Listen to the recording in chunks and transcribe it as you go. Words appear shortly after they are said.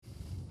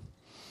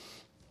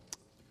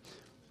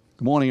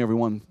Good morning,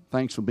 everyone.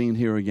 Thanks for being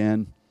here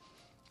again.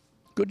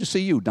 Good to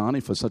see you, Donnie,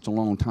 for such a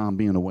long time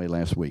being away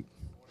last week.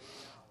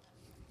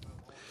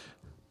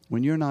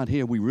 When you're not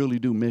here, we really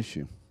do miss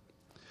you.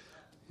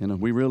 You know,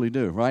 we really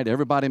do, right?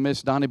 Everybody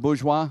miss Donnie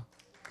Bourgeois?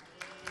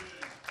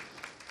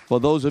 For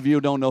those of you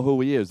who don't know who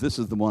he is, this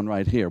is the one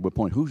right here. We're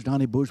pointing, who's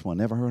Donnie Bourgeois?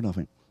 Never heard of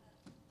him.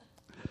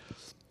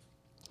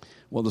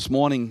 Well, this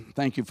morning,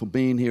 thank you for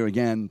being here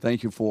again.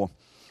 Thank you for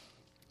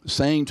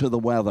saying to the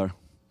weather,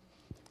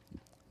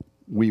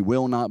 we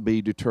will not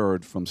be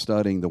deterred from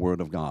studying the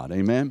Word of God.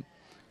 Amen?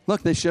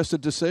 Look, there's just a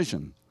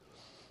decision.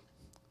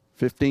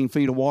 15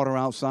 feet of water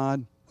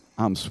outside.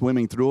 I'm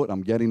swimming through it.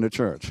 I'm getting to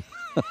church.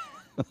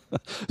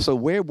 So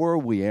where were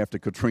we after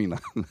Katrina?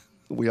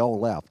 We all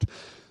left.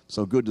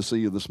 So good to see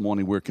you this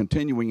morning. We're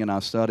continuing in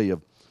our study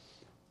of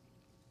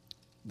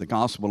the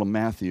Gospel of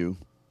Matthew,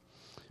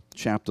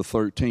 chapter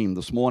 13.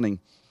 This morning,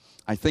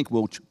 I think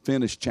we'll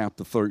finish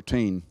chapter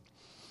 13.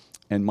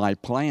 And my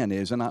plan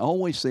is, and I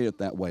always say it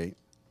that way,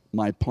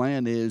 my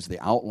plan is,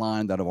 the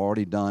outline that I've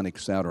already done,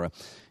 etc.,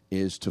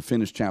 is to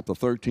finish chapter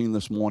 13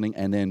 this morning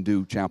and then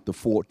do chapter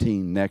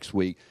 14 next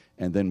week,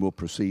 and then we'll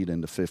proceed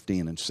into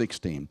 15 and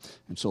 16.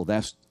 And so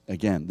that's,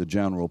 again, the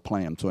general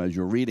plan. So as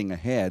you're reading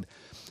ahead,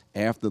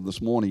 after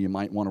this morning, you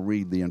might want to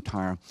read the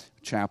entire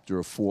chapter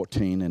of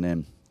 14, and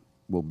then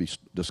we'll be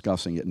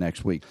discussing it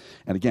next week.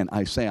 And again,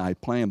 I say I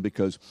plan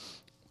because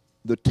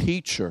the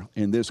teacher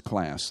in this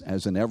class,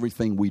 as in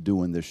everything we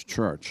do in this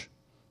church,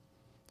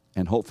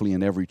 and hopefully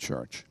in every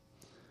church,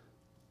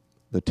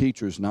 the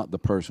teacher is not the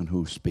person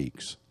who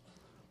speaks.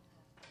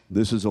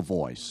 This is a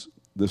voice.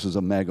 This is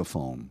a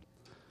megaphone.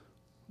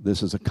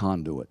 This is a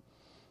conduit.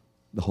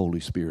 The Holy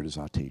Spirit is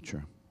our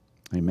teacher.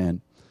 Amen.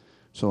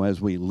 So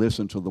as we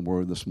listen to the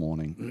Word this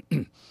morning,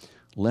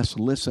 let's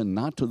listen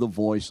not to the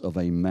voice of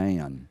a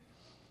man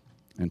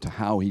and to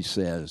how he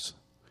says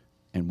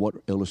and what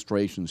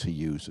illustrations he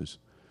uses,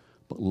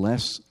 but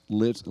let's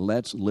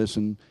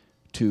listen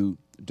to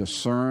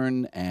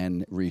discern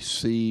and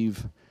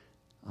receive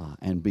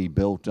and be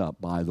built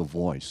up by the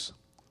voice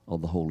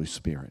of the Holy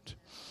Spirit.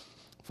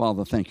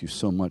 Father, thank you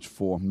so much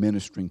for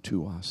ministering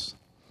to us.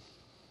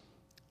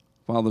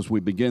 Father, as we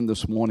begin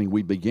this morning,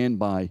 we begin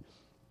by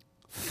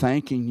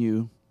thanking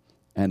you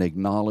and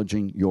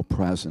acknowledging your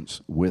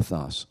presence with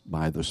us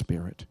by the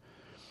Spirit.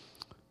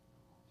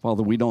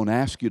 Father, we don't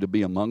ask you to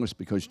be among us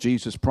because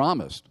Jesus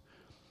promised,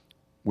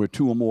 where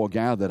two or more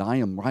gathered, I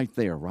am right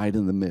there, right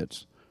in the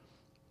midst.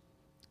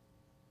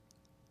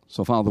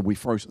 So, Father, we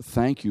first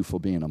thank you for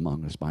being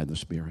among us by the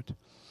Spirit.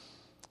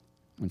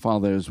 And,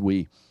 Father, as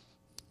we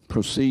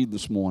proceed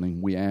this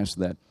morning, we ask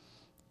that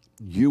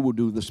you will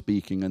do the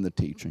speaking and the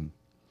teaching.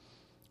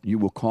 You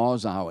will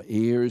cause our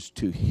ears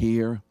to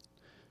hear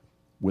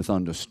with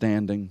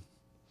understanding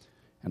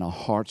and our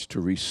hearts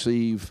to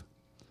receive,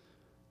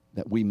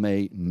 that we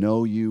may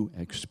know you,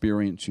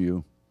 experience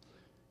you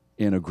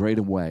in a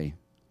greater way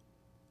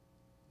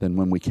than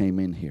when we came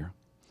in here.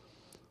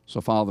 So,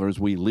 Father, as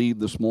we leave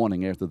this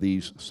morning after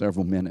these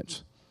several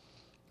minutes,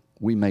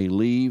 we may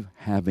leave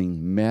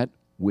having met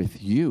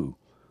with you,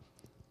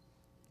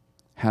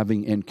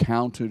 having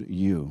encountered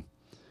you.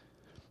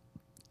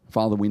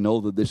 Father, we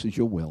know that this is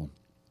your will,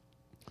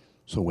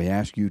 so we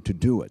ask you to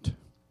do it.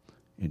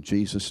 In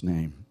Jesus'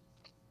 name,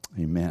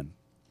 amen.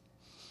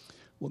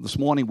 Well, this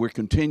morning we're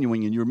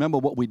continuing, and you remember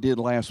what we did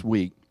last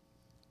week.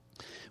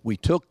 We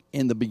took,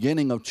 in the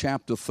beginning of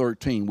chapter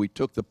 13, we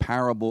took the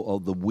parable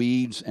of the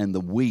weeds and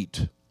the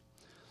wheat,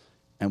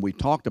 and we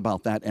talked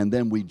about that, and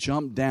then we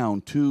jumped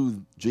down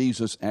to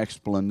Jesus'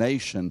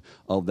 explanation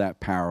of that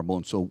parable,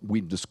 and so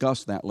we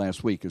discussed that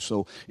last week. And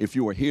so if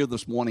you were here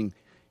this morning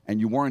and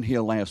you weren't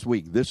here last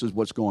week, this is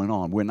what's going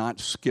on. We're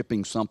not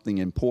skipping something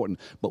important,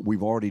 but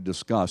we've already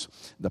discussed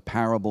the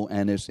parable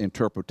and its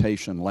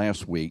interpretation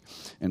last week.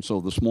 And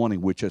so this morning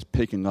we're just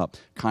picking up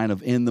kind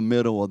of in the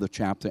middle of the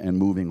chapter and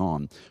moving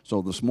on.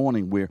 So this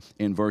morning we're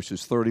in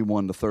verses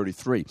 31 to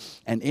 33.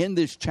 And in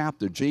this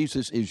chapter,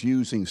 Jesus is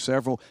using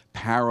several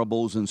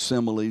parables and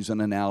similes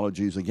and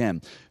analogies,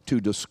 again,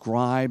 to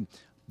describe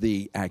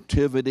the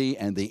activity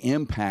and the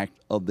impact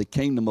of the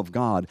kingdom of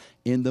God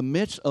in the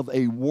midst of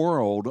a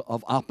world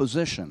of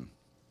opposition.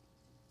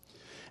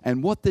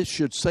 And what this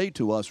should say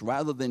to us,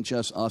 rather than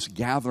just us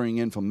gathering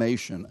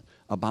information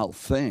about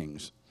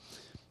things,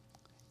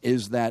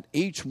 is that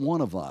each one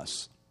of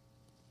us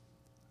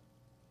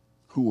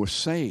who are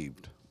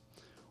saved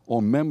or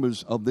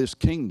members of this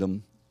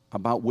kingdom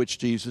about which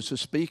Jesus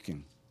is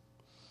speaking.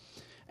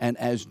 And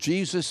as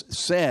Jesus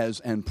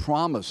says and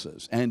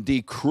promises and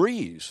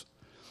decrees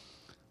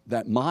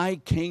that my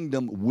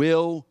kingdom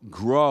will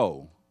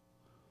grow,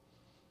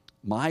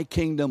 my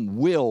kingdom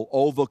will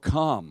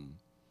overcome,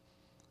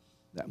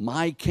 that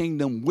my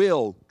kingdom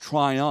will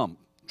triumph.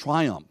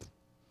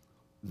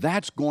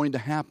 That's going to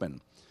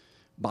happen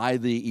by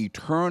the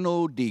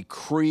eternal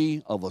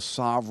decree of a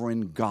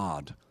sovereign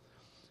God.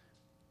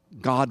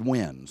 God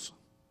wins.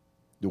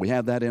 Do we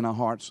have that in our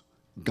hearts?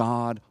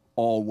 God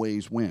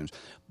always wins.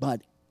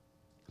 But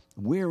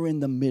we're in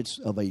the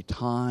midst of a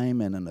time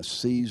and in a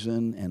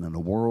season and in a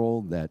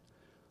world that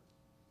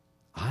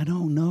I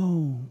don't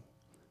know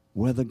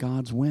whether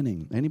God's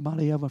winning.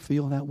 Anybody ever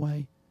feel that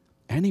way?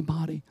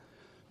 Anybody?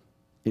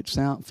 It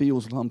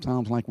feels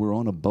sometimes like we're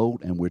on a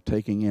boat and we're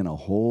taking in a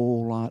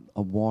whole lot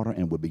of water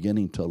and we're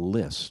beginning to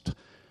list.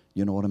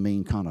 You know what I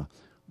mean? Kind of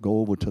go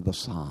over to the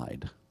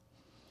side.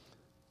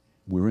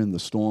 We're in the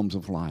storms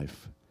of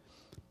life.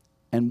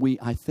 And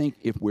I think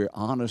if we're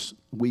honest,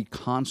 we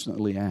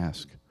constantly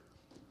ask,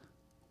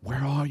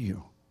 where are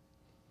you?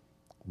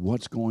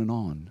 What's going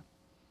on?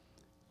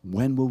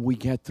 When will we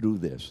get through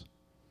this?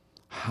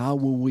 How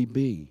will we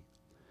be?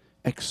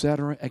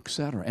 Etc.,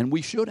 etc. And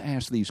we should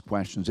ask these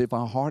questions. If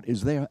our heart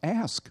is there,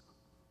 ask.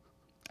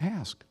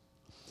 Ask.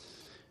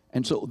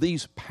 And so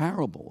these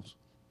parables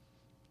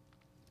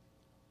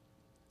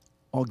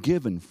are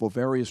given for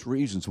various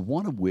reasons,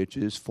 one of which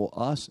is for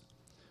us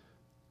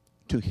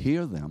to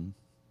hear them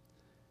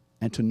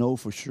and to know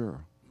for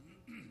sure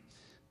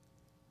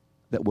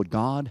that what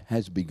God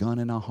has begun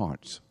in our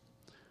hearts,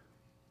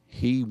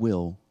 He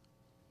will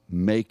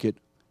make it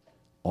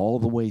all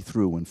the way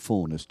through in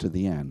fullness to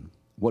the end.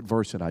 What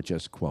verse did I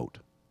just quote?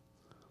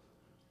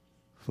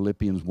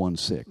 Philippians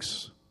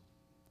 1:6.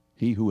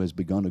 He who has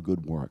begun a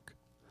good work.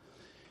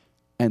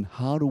 And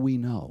how do we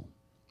know?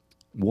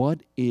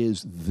 What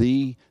is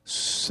the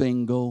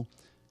single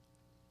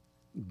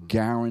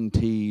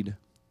guaranteed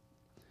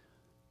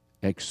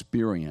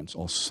experience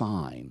or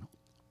sign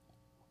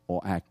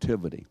or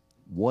activity?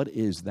 What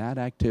is that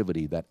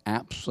activity that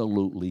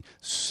absolutely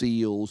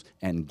seals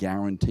and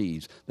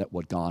guarantees that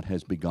what God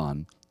has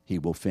begun, He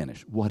will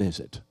finish? What is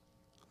it?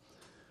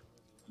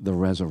 The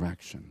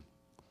resurrection.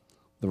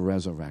 The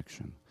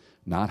resurrection.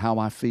 Not how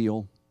I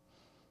feel.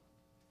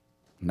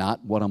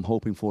 Not what I'm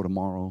hoping for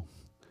tomorrow.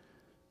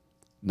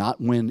 Not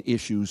when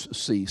issues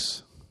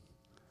cease.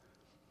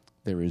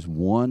 There is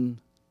one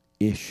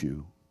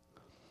issue,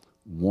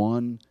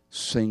 one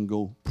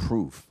single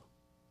proof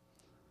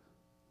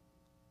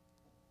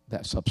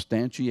that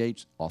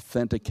substantiates,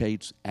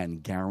 authenticates,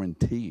 and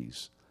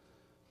guarantees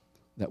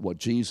that what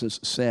Jesus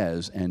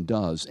says and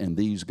does in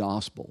these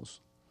Gospels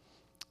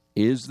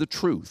is the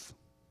truth,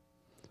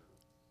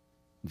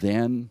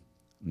 then,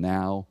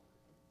 now,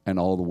 and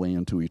all the way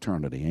into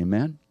eternity.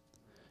 Amen?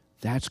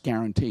 That's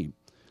guaranteed.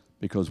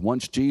 Because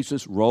once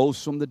Jesus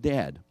rose from the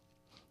dead,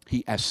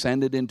 He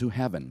ascended into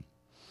heaven.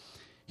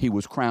 He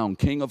was crowned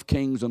King of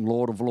Kings and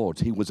Lord of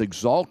Lords. He was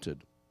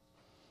exalted.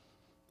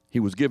 He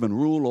was given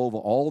rule over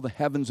all the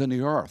heavens and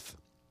the earth.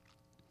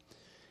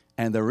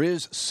 And there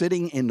is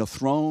sitting in the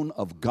throne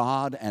of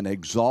God an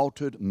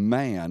exalted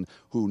man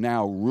who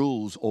now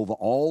rules over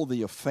all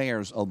the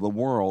affairs of the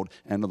world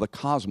and of the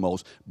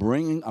cosmos,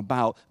 bringing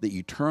about the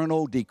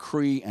eternal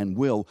decree and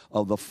will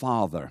of the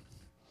Father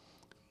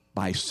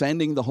by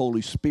sending the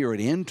Holy Spirit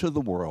into the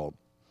world.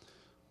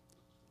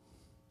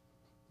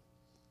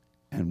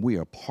 And we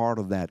are part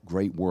of that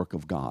great work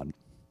of God.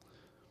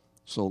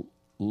 So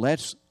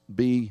let's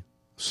be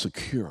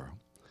secure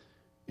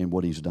in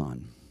what He's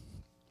done.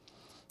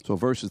 So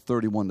verses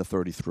 31 to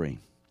 33.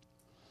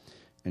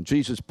 And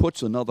Jesus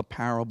puts another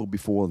parable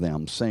before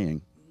them,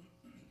 saying,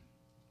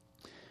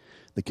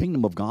 the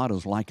kingdom of God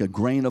is like a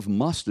grain of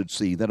mustard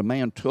seed that a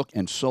man took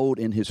and sowed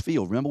in his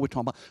field. Remember, we're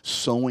talking about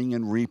sowing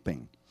and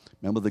reaping.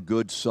 Remember the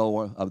good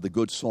sower of the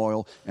good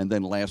soil, and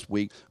then last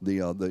week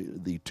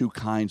the two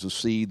kinds of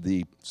seed: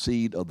 the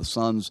seed of the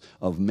sons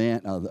of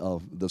men,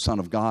 of the Son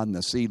of God, and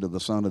the seed of the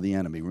son of the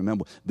enemy.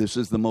 Remember, this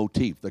is the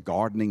motif, the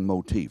gardening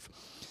motif.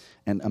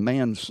 And a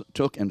man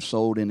took and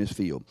sowed in his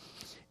field.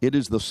 It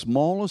is the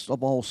smallest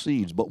of all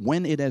seeds, but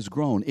when it has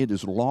grown, it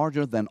is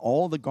larger than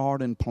all the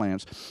garden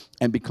plants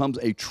and becomes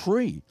a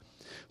tree,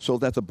 so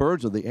that the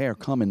birds of the air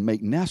come and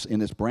make nests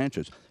in its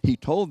branches. He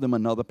told them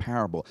another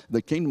parable.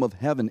 The kingdom of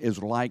heaven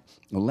is like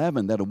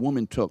leaven that a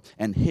woman took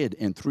and hid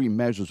in 3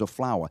 measures of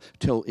flour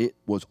till it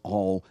was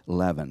all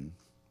leaven.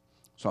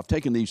 So I've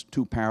taken these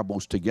two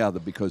parables together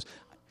because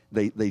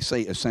they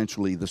say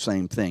essentially the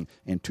same thing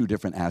in 2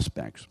 different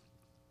aspects.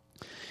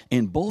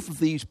 In both of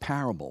these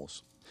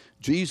parables,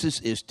 Jesus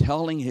is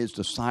telling His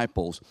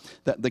disciples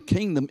that the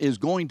kingdom is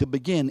going to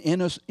begin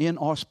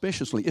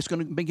inauspiciously. It's going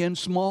to begin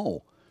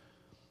small.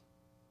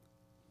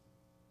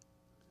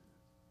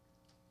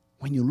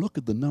 When you look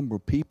at the number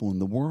of people in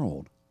the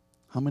world,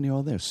 how many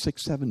are there?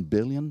 6, 7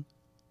 billion?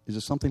 Is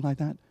it something like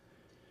that?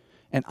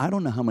 And I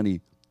don't know how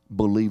many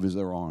believers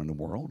there are in the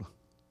world.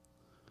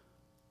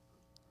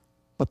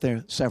 But there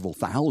are several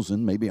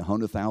thousand, maybe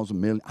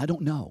 100,000 million. I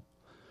don't know.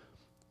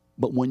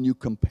 But when you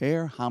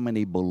compare how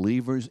many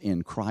believers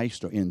in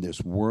Christ are in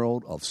this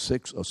world of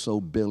 6 or so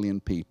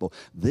billion people,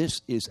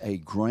 this is a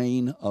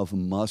grain of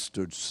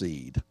mustard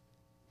seed.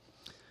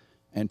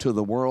 And to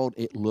the world,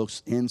 it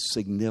looks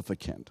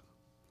insignificant,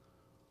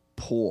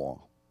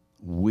 poor,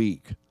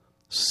 weak,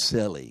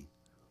 silly,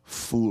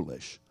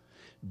 foolish,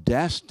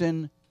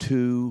 destined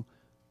to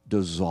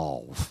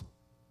dissolve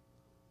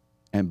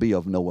and be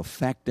of no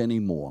effect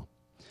anymore.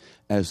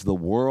 as the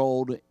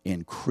world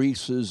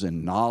increases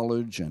in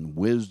knowledge and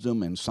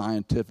wisdom and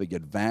scientific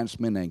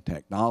advancement and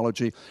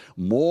technology,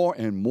 more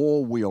and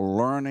more we are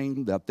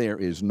learning that there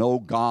is no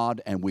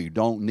God and we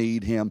don't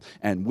need him,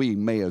 and we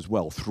may as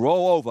well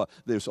throw over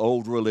this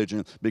old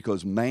religion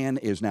because man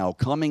is now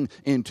coming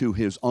into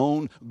his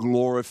own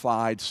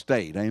glorified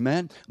state.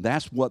 Amen?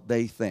 That's what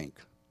they think.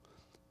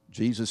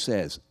 Jesus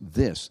says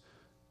this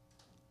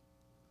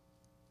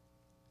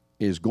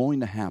is going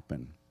to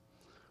happen.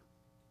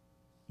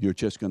 You're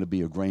just going to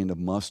be a grain of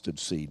mustard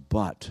seed,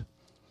 but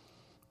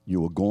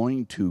you are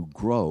going to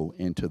grow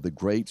into the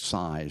great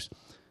size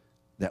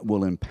that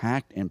will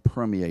impact and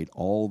permeate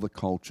all the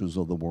cultures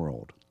of the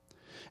world.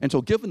 And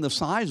so given the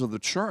size of the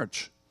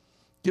church,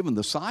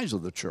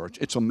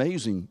 it's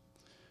amazing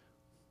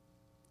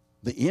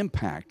the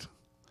impact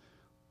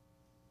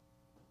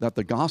that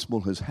the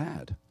gospel has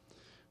had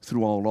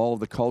through all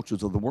the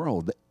cultures of the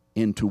world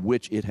into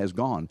which it has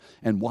gone.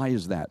 And why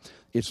is that?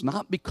 It's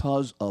not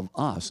because of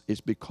us. It's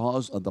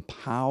because of the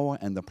power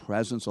and the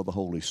presence of the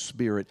Holy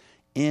Spirit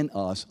in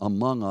us,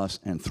 among us,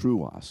 and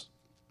through us.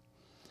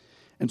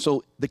 And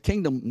so the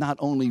kingdom not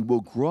only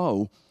will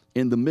grow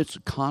in the midst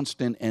of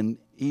constant and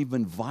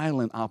even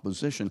violent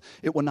opposition,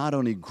 it will not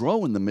only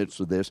grow in the midst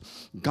of this,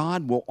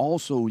 God will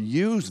also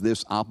use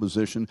this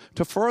opposition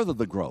to further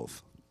the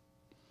growth.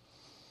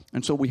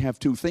 And so we have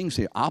two things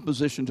here.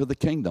 Opposition to the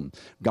kingdom.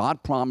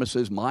 God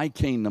promises, my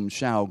kingdom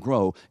shall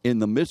grow in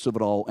the midst of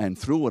it all and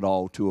through it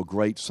all to a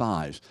great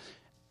size.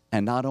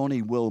 And not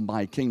only will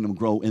my kingdom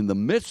grow in the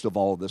midst of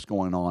all this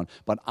going on,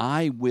 but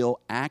I will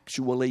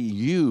actually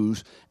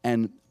use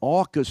and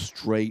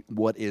orchestrate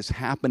what is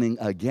happening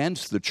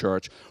against the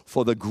church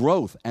for the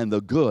growth and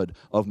the good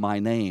of my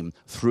name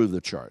through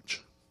the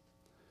church.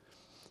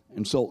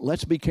 And so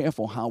let's be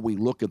careful how we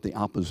look at the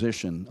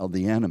opposition of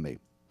the enemy.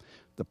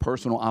 The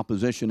personal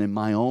opposition in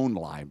my own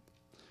life,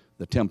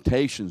 the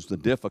temptations, the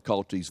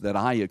difficulties that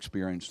I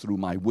experience through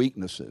my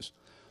weaknesses,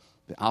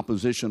 the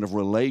opposition of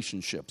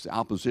relationships, the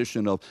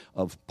opposition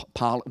of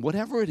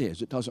whatever it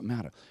is, it doesn't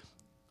matter.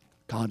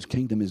 God's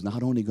kingdom is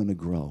not only going to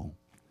grow,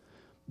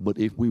 but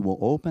if we will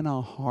open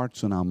our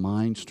hearts and our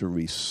minds to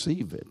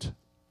receive it,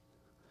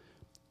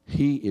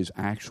 he is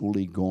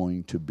actually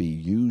going to be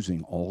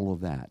using all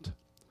of that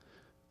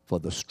for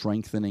the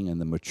strengthening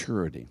and the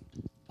maturity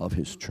of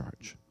his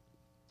church.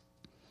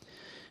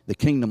 The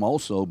kingdom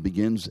also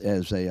begins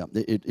as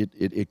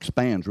it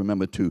expands.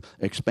 Remember, to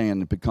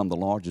expand and become the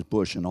largest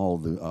bush in all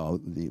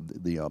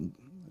the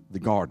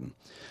garden.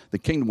 The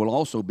kingdom will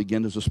also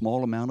begin as a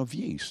small amount of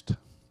yeast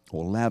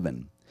or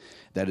leaven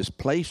that is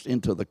placed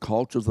into the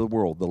cultures of the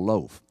world. The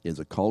loaf is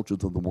the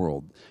cultures of the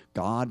world.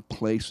 God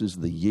places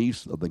the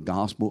yeast of the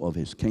gospel of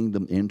his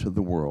kingdom into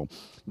the world,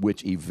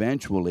 which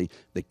eventually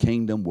the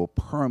kingdom will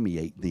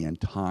permeate the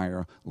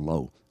entire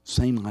loaf.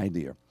 Same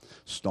idea.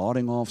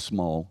 Starting off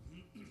small,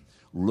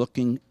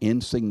 looking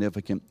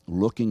insignificant,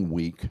 looking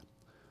weak,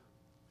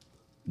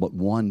 but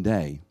one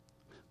day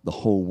the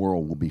whole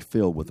world will be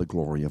filled with the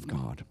glory of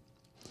God.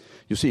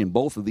 You see, in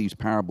both of these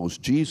parables,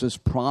 Jesus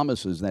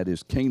promises that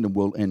his kingdom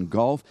will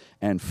engulf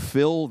and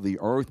fill the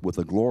earth with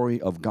the glory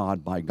of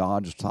God by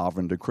God's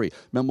sovereign decree.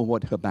 Remember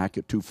what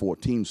Habakkuk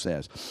 2:14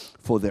 says,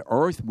 For the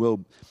earth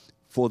will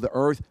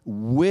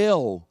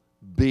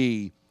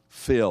be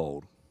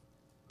filled.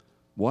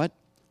 What?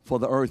 For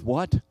the earth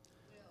what?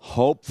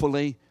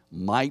 Hopefully,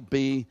 might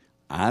be,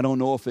 I don't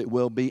know if it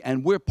will be,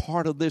 and we're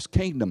part of this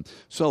kingdom.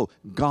 So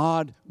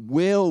God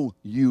will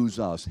use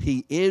us.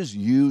 He is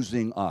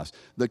using us.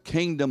 The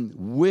kingdom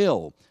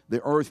the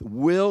earth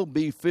will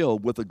be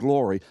filled with the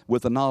glory,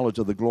 with the knowledge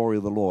of the glory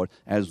of the Lord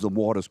as the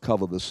waters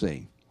cover the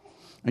sea.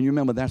 And you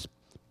remember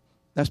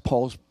that's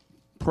Paul's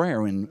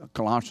prayer in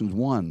Colossians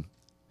 1,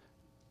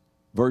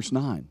 verse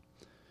 9.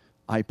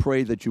 I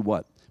pray that you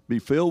what? Be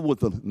filled with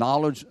the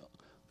knowledge,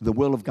 the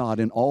will of God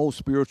in all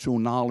spiritual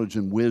knowledge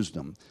and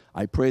wisdom.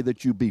 I pray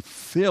that you be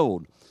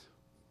filled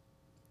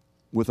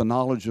with the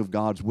knowledge of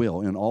God's will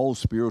in all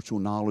spiritual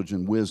knowledge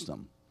and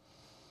wisdom.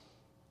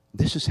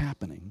 This is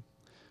happening.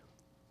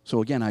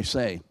 So again, I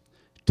say,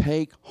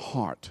 take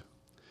heart.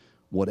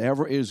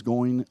 Whatever is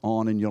going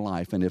on in your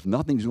life, and if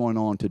nothing's going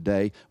on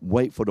today,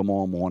 wait for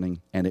tomorrow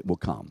morning and it will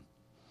come.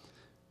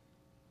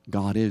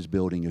 God is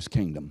building his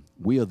kingdom.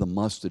 We are the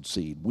mustard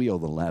seed. We are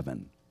the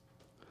leaven.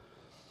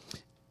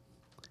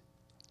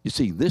 You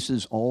see, this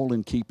is all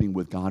in keeping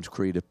with God's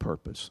creative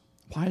purpose.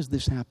 Why is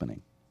this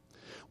happening?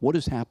 What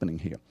is happening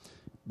here?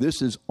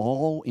 This is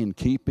all in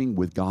keeping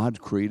with God's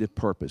creative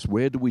purpose.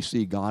 Where do we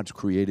see God's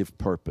creative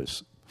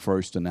purpose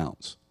first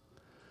announced?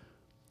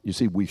 You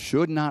see, we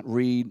should not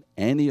read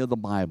any of the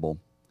Bible,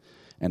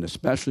 and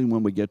especially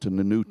when we get to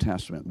the New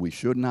Testament, we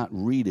should not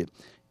read it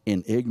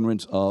in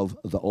ignorance of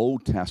the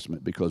Old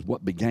Testament, because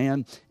what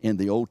began in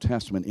the Old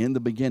Testament in the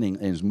beginning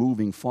is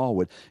moving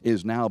forward,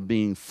 is now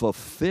being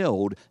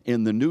fulfilled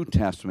in the New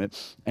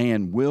Testament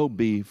and will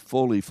be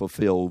fully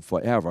fulfilled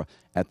forever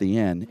at the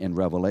end in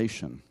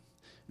Revelation.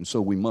 And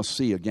so we must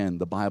see, again,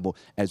 the Bible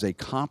as a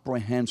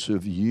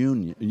comprehensive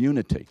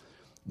unity,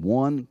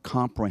 one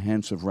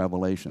comprehensive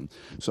revelation.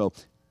 So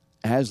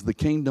as the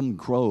kingdom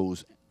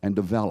grows and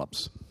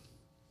develops,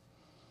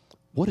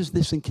 what is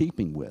this in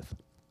keeping with?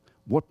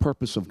 What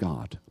purpose of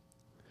God?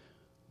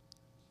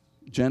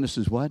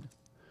 Genesis what?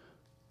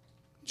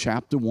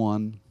 Chapter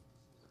 1,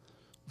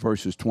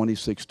 verses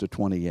 26 to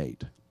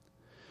 28.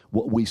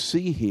 What we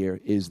see here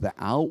is the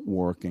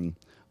outworking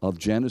of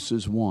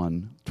Genesis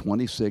 1,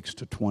 26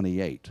 to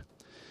 28.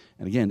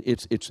 And again,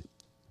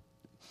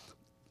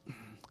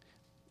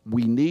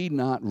 we need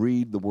not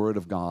read the Word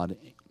of God,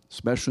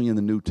 especially in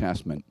the New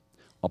Testament,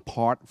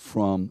 apart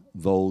from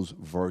those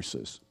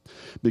verses.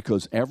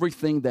 Because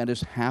everything that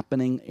is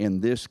happening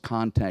in this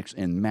context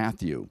in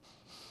Matthew,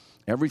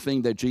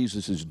 everything that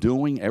Jesus is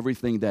doing,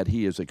 everything that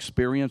he is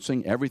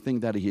experiencing,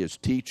 everything that he is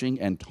teaching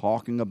and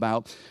talking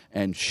about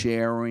and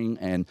sharing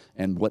and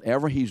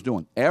whatever he's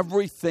doing,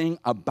 everything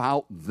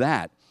about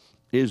that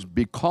is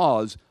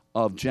because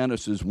of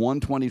Genesis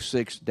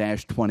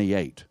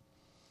 1:26-28.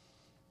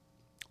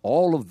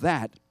 All of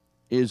that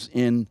is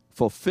in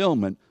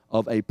fulfillment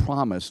of a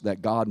promise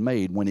that God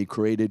made when he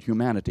created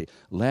humanity.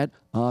 Let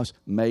us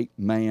make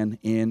man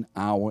in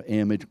our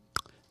image,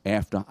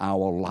 after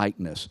our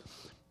likeness.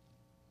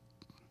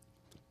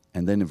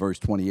 And then in verse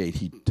 28,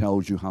 he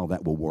tells you how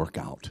that will work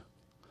out.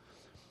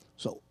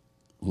 So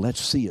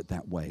let's see it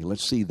that way.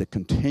 Let's see the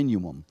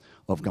continuum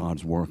of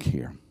God's work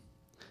here.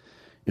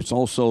 It's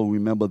also,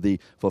 remember, the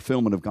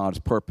fulfillment of God's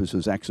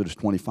purposes, Exodus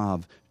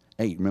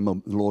 25:8. Remember,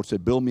 the Lord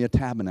said, build me a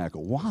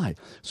tabernacle. Why?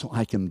 So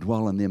I can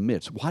dwell in their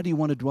midst. Why do you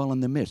want to dwell in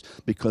their midst?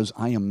 Because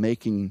I am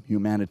making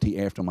humanity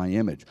after my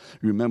image.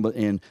 Remember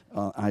in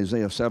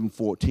Isaiah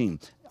 7:14,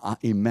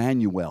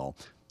 Emmanuel,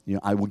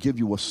 I will give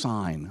you a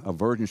sign. A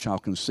virgin shall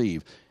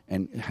conceive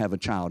and have a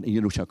child, and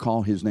you shall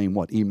call his name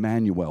what?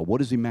 Emmanuel. What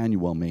does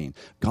Emmanuel mean?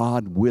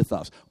 God with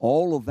us.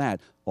 All of that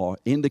are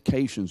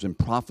indications and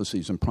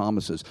prophecies and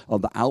promises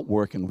of the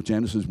outworking of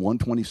Genesis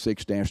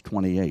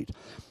 1:26-28.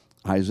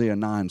 Isaiah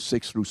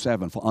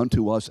 9:6-7. For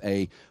unto us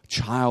a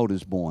child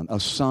is born, a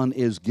son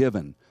is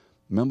given.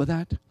 Remember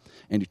that?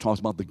 And he talks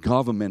about the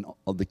government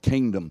of the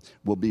kingdom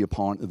will be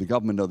upon, the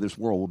government of this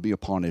world will be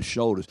upon his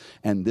shoulders.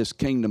 And this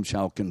kingdom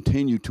shall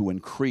continue to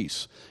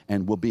increase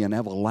and will be an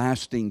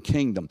everlasting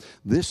kingdom.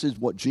 This is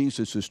what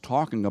Jesus is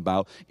talking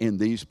about in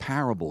these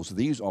parables.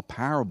 These are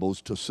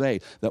parables to say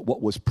that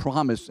what was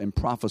promised and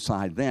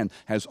prophesied then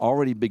has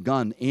already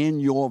begun in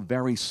your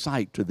very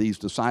sight to these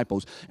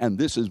disciples. And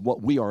this is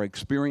what we are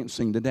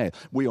experiencing today.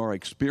 We are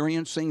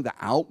experiencing the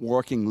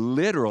outworking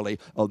literally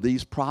of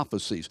these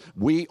prophecies.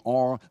 We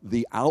are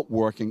the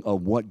outworking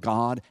of what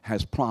God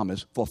has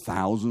promised for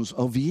thousands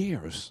of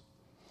years.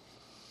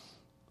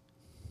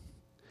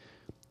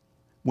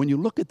 When you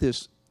look at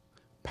this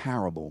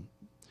parable,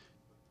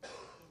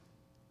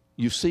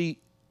 you see,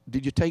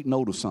 did you take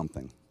note of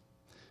something?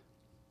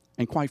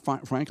 And quite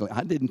frankly,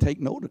 I didn't take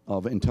note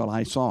of it until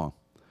I saw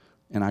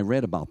and I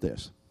read about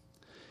this.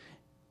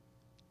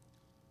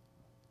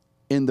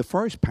 In the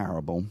first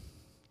parable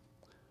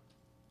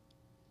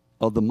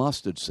of the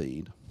mustard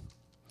seed,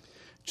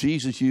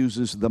 Jesus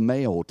uses the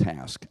male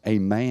task, a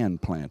man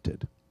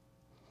planted.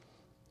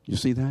 You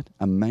see that?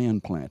 A man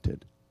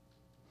planted.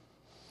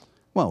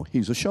 Well,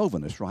 he's a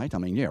chauvinist, right? I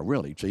mean, yeah,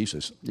 really,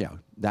 Jesus, yeah,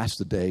 that's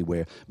the day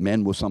where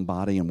men were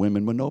somebody and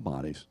women were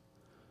nobodies.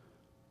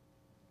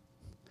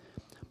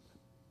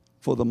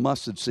 For the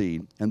mustard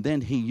seed. And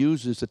then he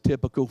uses a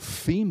typical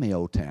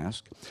female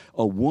task,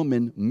 a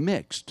woman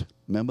mixed.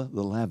 Remember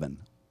the leaven.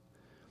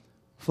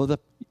 For the,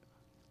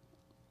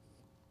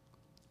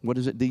 what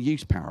is it? The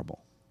yeast parable.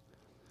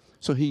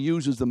 So he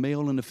uses the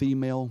male and the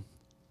female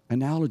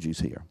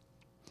analogies here.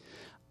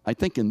 I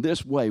think in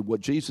this way,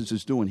 what Jesus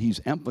is doing, he's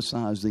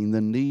emphasizing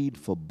the need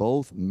for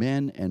both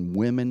men and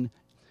women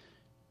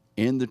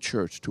in the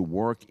church to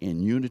work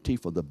in unity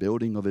for the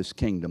building of his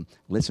kingdom.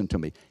 Listen to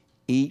me.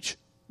 Each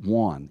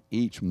one,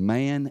 each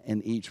man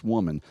and each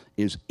woman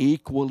is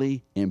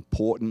equally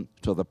important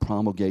to the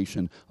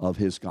promulgation of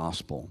his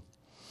gospel.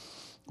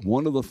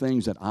 One of the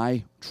things that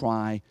I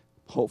try,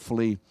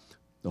 hopefully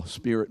the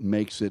Spirit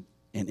makes it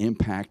an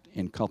impact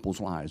in couples'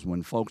 lives.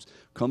 When folks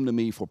come to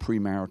me for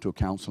premarital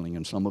counseling,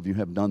 and some of you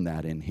have done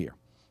that in here,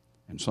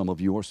 and some of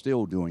you are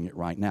still doing it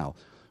right now,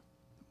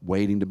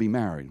 waiting to be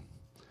married.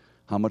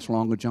 How much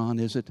longer, John,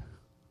 is it?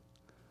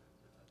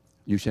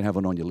 You should have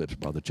it on your lips,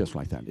 brother, just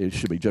like that. It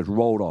should be just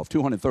rolled off.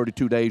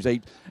 232 days,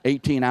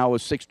 18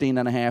 hours, 16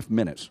 and a half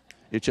minutes.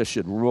 It just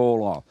should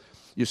roll off.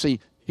 You see,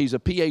 he's a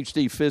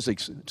PhD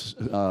physics,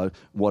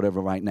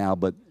 whatever right now,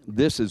 but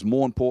this is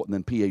more important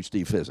than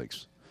PhD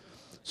physics.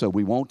 So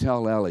we won't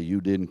tell Ellie you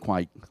didn't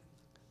quite.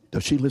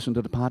 Does she listen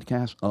to the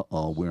podcast?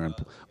 We're in.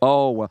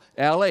 Oh, well,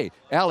 Ellie,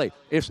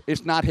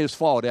 it's not his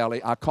fault,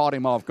 Ellie. I caught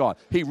him off guard.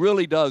 He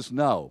really does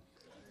know.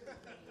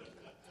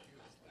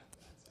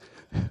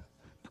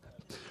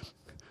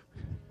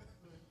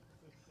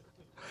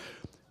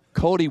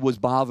 Cody was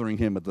bothering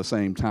him at the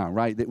same time,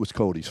 right? It was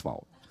Cody's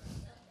fault.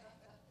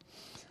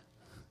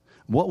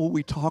 What were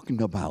we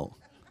talking about?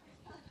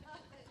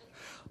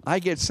 I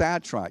get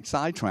sidetracked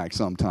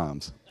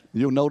sometimes.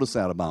 You'll notice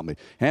that about me.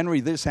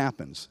 Henry, this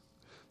happens.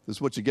 This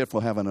is what you get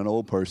for having an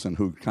old person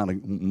who kind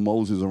of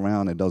moses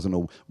around and doesn't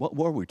know. What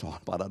were we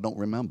talking about? I don't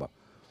remember.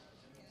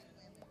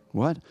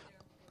 What?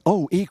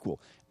 Oh, equal.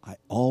 I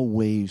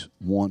always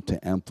want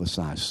to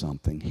emphasize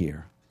something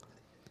here.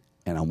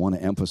 And I want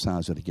to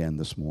emphasize it again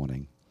this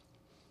morning.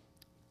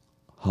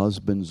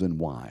 Husbands and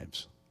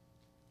wives.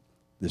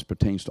 This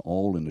pertains to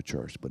all in the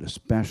church, but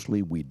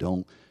especially we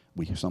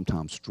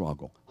sometimes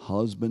struggle.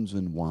 Husbands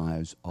and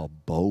wives are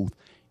both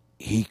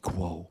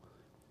equal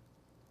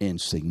in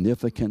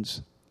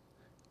significance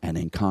and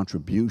in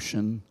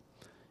contribution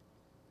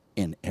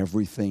in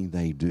everything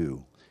they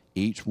do.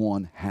 Each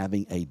one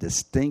having a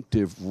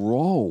distinctive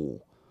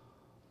role,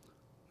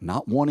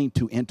 not wanting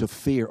to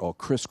interfere or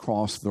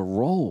crisscross the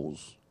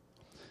roles.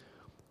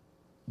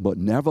 But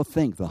never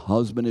think the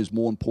husband is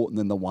more important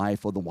than the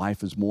wife, or the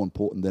wife is more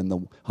important than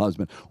the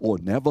husband. Or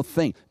never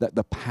think that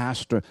the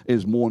pastor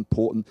is more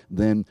important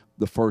than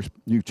the first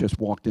you just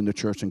walked into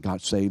church and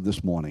got saved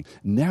this morning.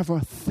 Never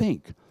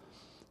think.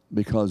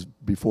 Because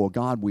before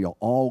God, we are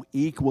all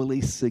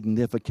equally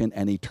significant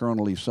and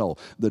eternally so.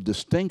 The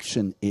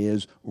distinction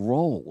is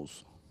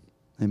roles.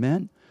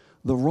 Amen?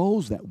 The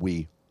roles that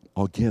we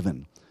are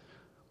given.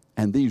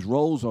 And these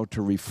roles are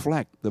to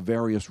reflect the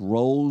various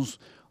roles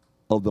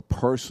of the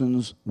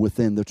persons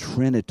within the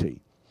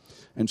Trinity.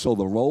 And so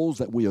the roles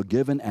that we are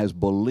given as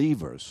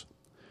believers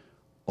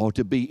are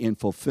to be in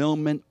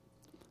fulfillment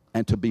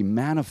and to be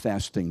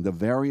manifesting the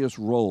various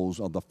roles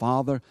of the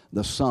Father,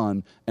 the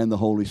Son, and the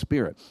Holy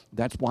Spirit.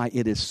 That's why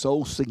it is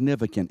so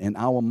significant in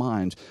our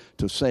minds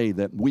to say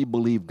that we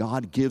believe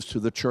God gives to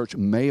the church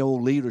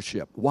male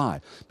leadership.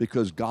 Why?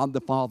 Because God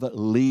the Father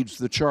leads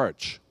the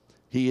church.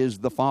 He is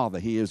the Father.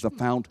 He is the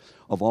fount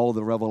of all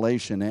the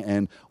revelation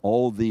and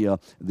all the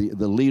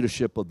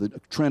leadership of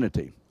the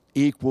Trinity,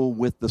 equal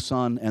with the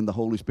Son and the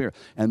Holy Spirit.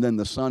 And then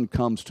the Son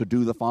comes to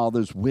do the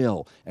Father's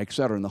will,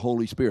 etc. And the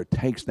Holy Spirit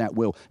takes that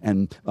will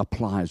and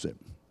applies it.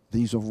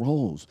 These are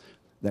roles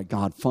that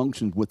God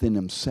functions within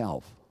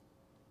himself.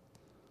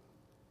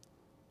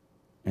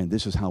 And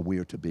this is how we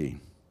are to be.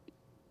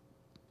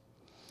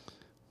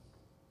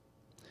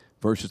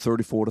 Verses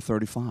 34 to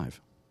 35.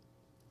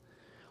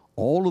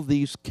 All of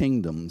these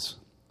kingdoms,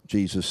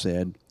 Jesus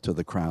said to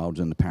the crowds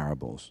in the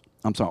parables.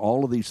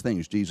 All of these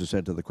things Jesus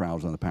said to the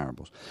crowds in the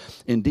parables.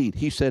 Indeed,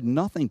 he said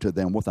nothing to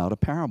them without a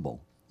parable.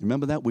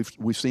 Remember that?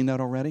 We've seen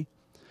that already?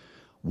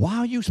 Why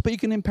are you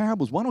speaking in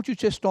parables? Why don't you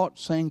just start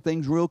saying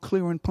things real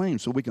clear and plain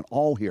so we can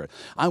all hear it?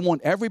 I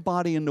want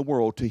everybody in the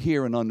world to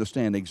hear and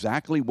understand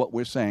exactly what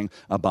we're saying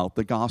about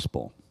the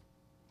gospel.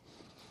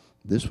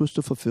 This was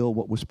to fulfill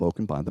what was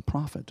spoken by the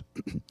prophet.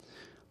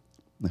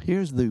 Now,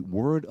 here's the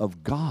word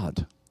of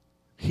God.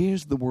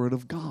 Here's the word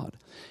of God.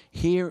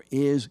 Here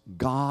is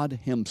God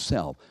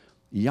himself,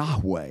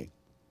 Yahweh,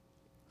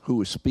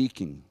 who is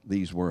speaking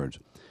these words.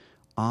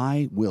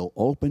 I will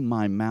open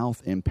my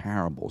mouth in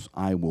parables.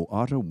 I will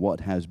utter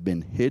what has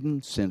been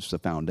hidden since the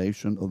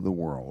foundation of the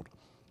world.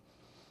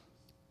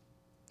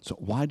 So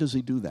why does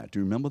he do that? Do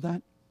you remember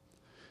that?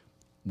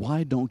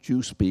 Why don't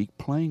you speak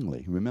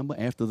plainly? Remember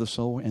after the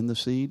sower and the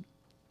seed?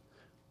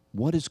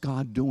 What is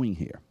God doing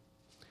here?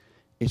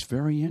 It's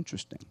very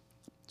interesting.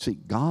 See,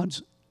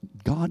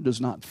 God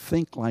does not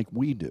think like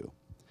we do.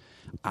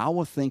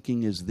 Our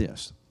thinking is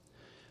this.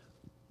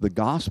 The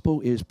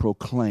gospel is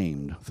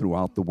proclaimed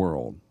throughout the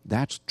world.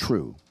 That's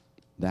true.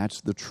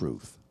 That's the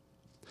truth.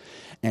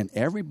 And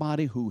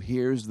everybody who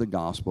hears the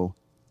gospel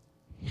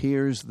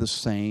hears the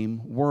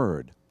same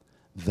word.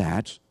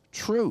 That's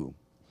true.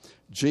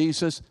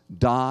 Jesus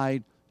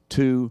died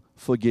to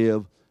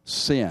forgive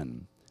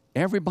sin.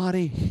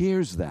 Everybody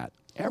hears that.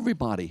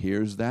 Everybody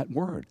hears that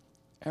word.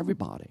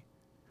 Everybody.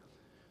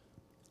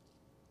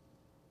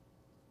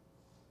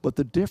 But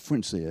the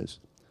difference is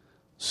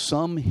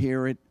some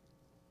hear it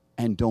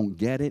and don't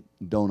get it,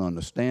 don't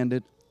understand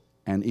it,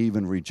 and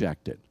even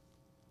reject it.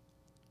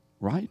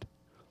 Right?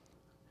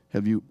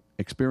 Have you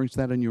experienced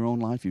that in your own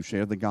life? You've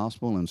shared the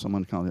gospel and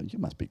someone comes, you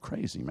must be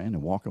crazy, man,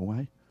 and walk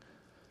away.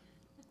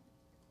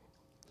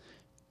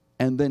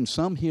 And then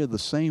some hear the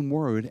same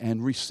word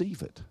and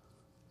receive it.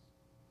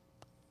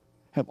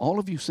 Have all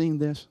of you seen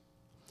this?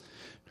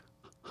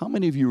 How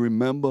many of you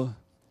remember?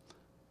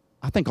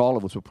 I think all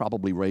of us were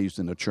probably raised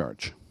in a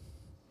church.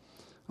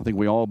 I think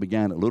we all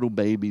began at little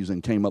babies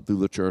and came up through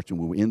the church, and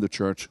we were in the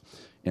church.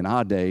 In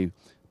our day,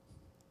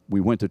 we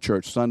went to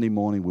church Sunday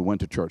morning, we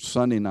went to church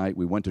Sunday night,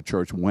 we went to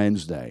church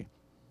Wednesday.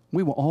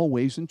 We were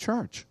always in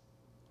church.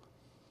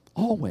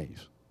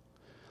 Always.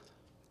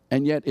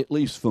 And yet, at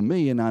least for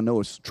me, and I know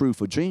it's true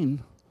for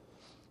Gene,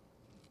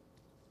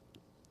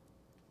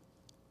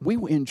 we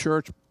were in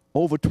church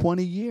over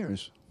 20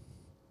 years.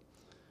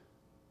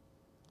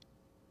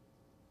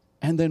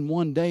 And then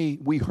one day,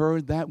 we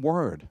heard that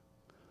word.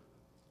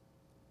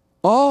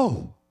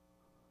 Oh,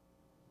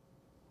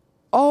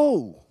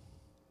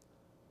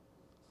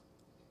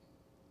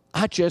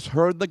 I just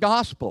heard the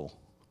gospel.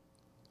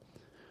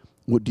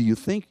 Well, do you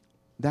think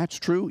that's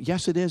true?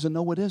 Yes, it is, and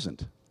no, it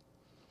isn't.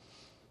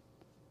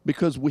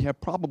 Because we have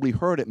probably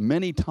heard it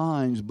many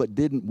times, but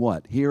didn't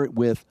what? Hear it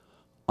with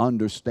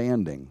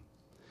understanding.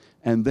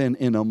 And then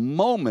in a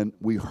moment,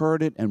 we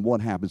heard it, and what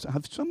happens?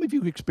 Have some of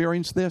you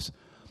experienced this?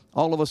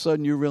 All of a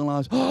sudden, you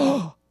realize,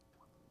 oh,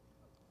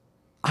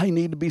 I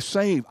need to be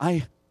saved.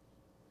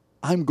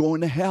 I'm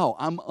going to hell.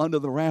 I'm under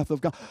the wrath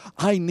of God.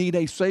 I need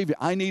a Savior.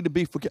 I need to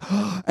be forgiven.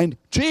 And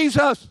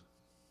Jesus!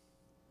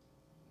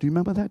 Do you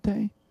remember that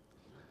day?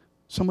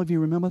 Some of you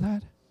remember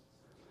that?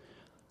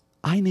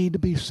 I need to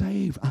be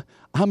saved.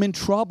 I'm in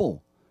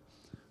trouble.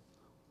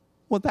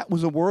 Well, that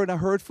was a word I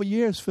heard for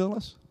years,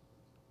 Phyllis.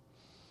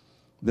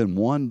 Then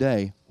one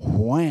day,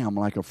 wham,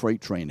 like a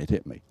freight train, it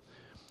hit me.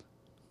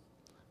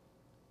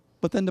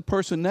 But then the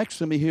person next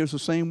to me hears the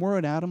same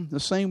word, Adam, the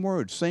same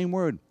word,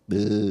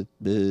 buh,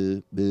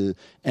 buh, buh,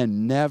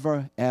 and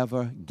never,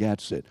 ever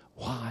gets it.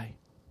 Why?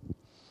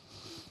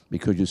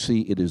 Because you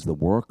see, it is the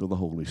work of the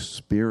Holy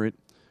Spirit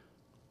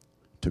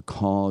to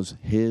cause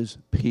His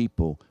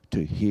people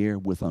to hear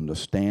with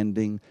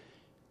understanding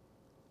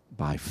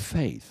by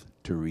faith,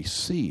 to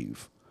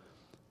receive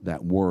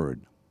that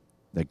word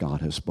that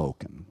God has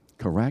spoken.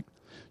 Correct?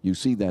 You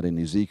see that in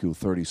Ezekiel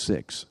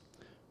 36,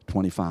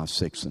 25,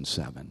 6, and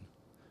 7.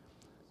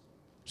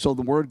 So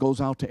the word goes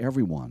out to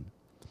everyone.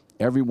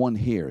 Everyone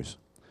hears,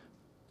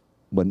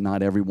 but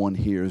not everyone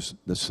hears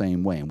the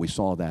same way. And we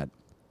saw that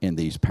in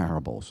these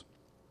parables.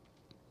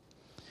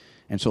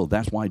 And so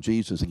that's why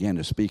Jesus, again,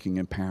 is speaking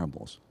in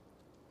parables.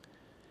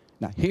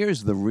 Now,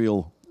 here's the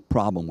real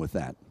problem with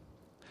that.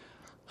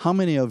 How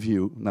many of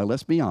you, now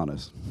let's be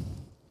honest,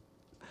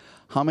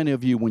 how many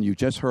of you, when you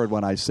just heard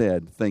what I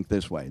said, think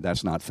this way?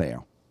 That's not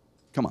fair.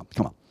 Come on.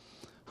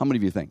 How many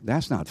of you think,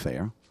 that's not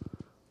fair?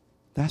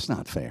 That's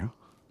not fair.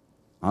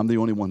 I'm the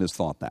only one who's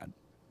thought that.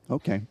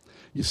 Okay.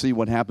 You see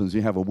what happens?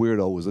 You have a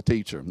weirdo as a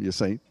teacher, you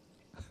see.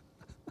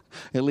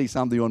 At least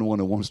I'm the only one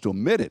who wants to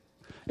admit it.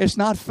 It's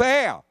not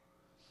fair.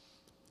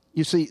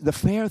 You see, the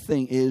fair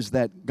thing is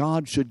that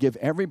God should give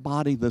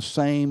everybody the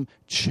same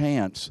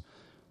chance.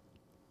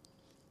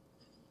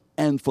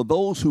 And for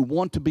those who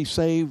want to be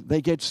saved,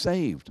 they get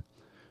saved.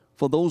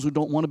 For those who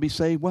don't want to be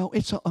saved, well,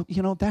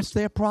 that's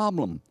their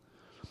problem.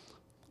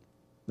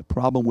 The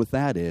problem with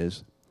that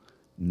is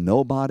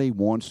nobody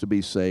wants to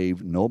be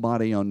saved.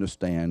 Nobody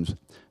understands.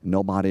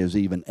 Nobody is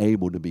even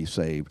able to be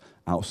saved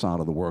outside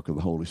of the work of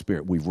the Holy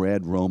Spirit. We've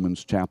read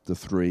Romans chapter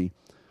 3,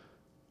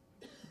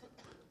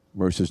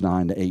 verses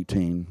 9 to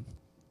 18.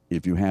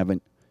 If you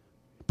haven't,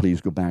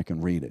 please go back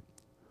and read it.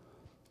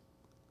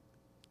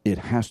 It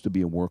has to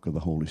be a work of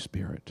the Holy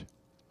Spirit.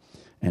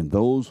 And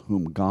those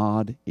whom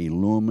God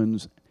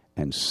illumines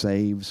and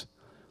saves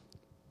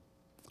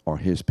are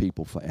His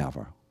people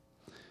forever.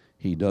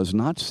 He does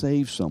not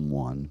save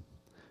someone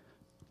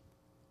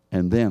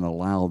and then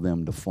allow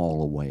them to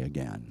fall away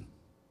again.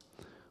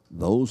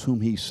 Those whom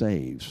He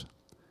saves,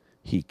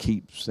 He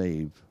keeps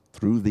saved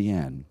through the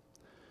end.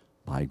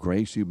 By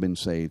grace you've been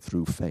saved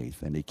through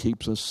faith. And He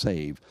keeps us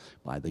saved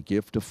by the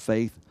gift of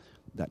faith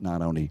that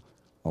not only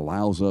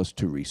allows us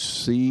to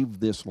receive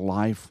this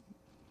life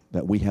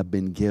that we have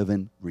been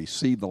given,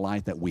 receive the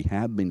life that we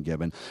have been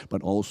given,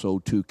 but also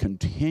to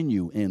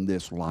continue in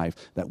this life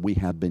that we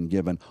have been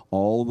given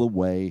all the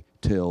way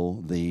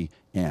till the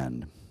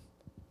end.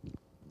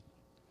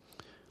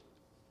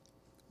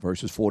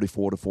 Verses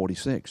 44 to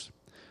 46.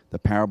 The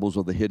parables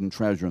of the hidden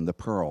treasure and the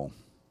pearl.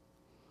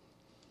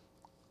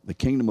 The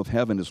kingdom of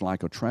heaven is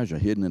like a treasure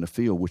hidden in a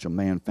field which a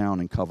man found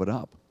and covered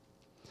up.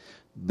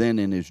 Then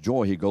in his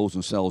joy he goes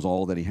and sells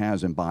all that he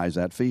has and buys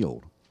that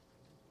field.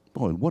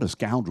 Boy, what a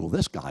scoundrel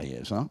this guy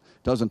is, huh?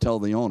 Doesn't tell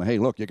the owner, hey,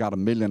 look, you got $1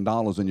 million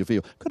in your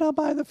field. Could I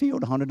buy the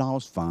field?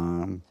 $100?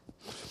 Fine.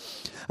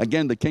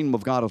 Again, the kingdom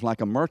of God is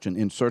like a merchant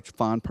in search of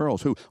fine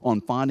pearls, who,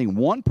 on finding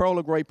one pearl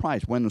of great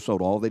price, went and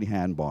sold all that he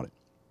had and bought it.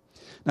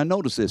 Now,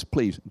 notice this,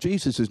 please.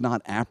 Jesus is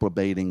not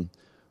approbating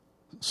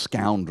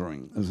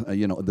scoundering,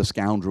 the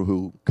scoundrel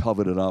who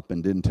covered it up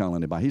and didn't tell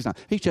anybody. He's not.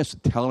 He's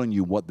just telling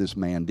you what this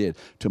man did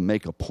to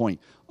make a point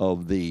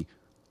of the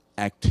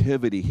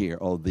activity here,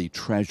 of the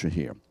treasure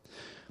here.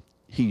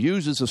 He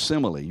uses a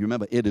simile. You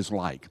remember, it is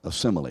like a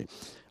simile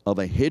of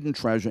a hidden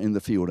treasure in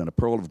the field and a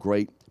pearl of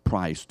great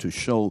price to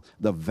show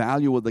the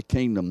value of the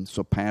kingdom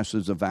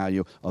surpasses the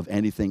value of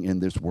anything in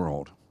this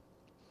world.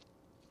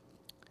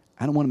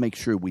 I want to make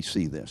sure we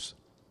see this.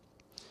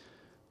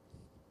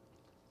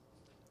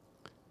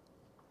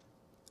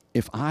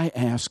 If I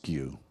ask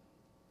you,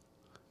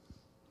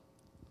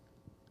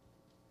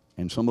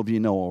 and some of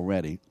you know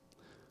already,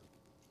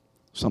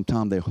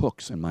 sometimes there are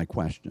hooks in my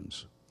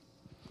questions.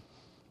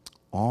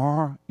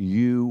 Are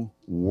you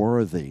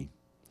worthy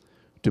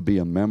to be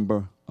a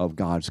member of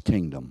God's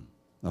kingdom?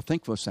 Now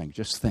think for a second,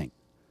 just think.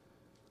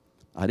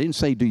 I didn't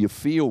say, do you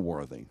feel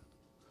worthy?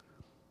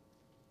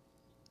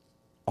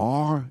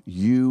 Are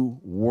you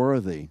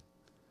worthy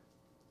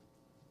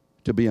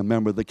to be a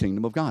member of the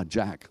kingdom of God?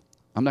 Jack,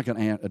 I'm not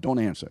going to don't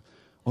answer.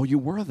 Are you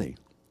worthy?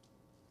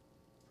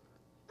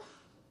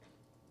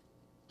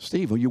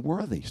 Steve, are you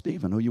worthy?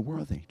 Stephen, are you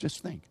worthy?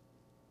 Just think.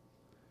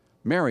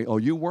 Mary,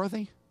 are you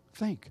worthy?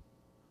 Think.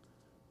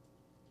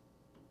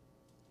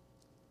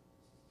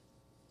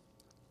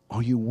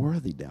 Are you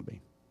worthy,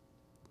 Debbie?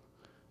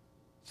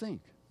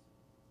 Think.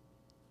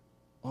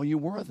 are you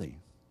worthy?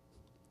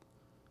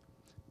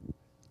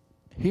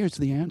 Here's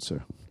the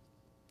answer.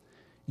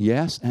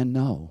 Yes and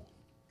no.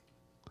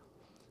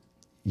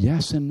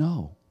 Yes and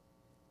no.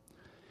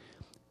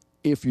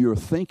 If you're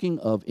thinking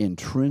of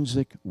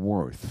intrinsic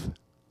worth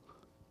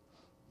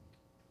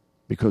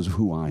because of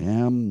who I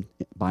am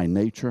by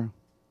nature,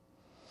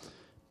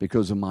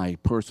 because of my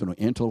personal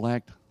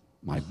intellect,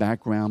 my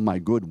background, my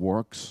good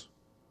works,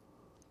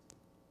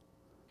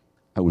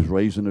 I was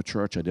raised in a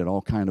church, I did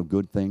all kind of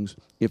good things.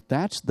 If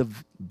that's the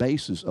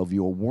basis of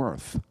your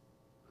worth,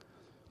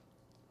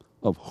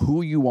 of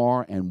who you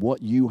are and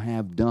what you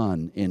have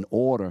done in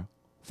order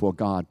for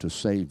God to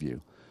save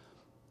you,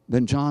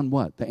 then John,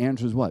 what? The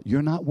answer is what?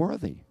 You're not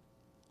worthy.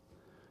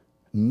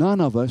 None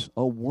of us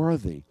are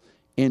worthy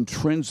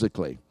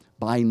intrinsically,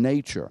 by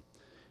nature.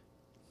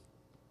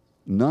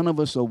 None of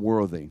us are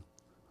worthy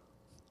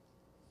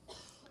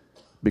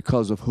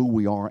because of who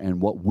we are and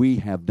what we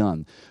have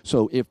done.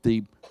 So if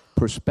the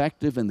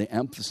perspective and the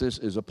emphasis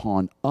is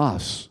upon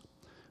us,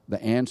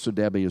 the answer,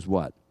 Debbie, is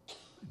what?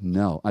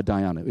 No.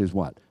 Diana, is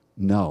what?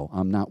 No,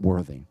 I'm not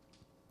worthy.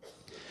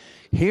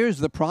 Here's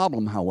the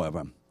problem,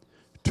 however.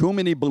 Too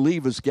many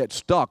believers get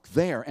stuck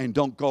there and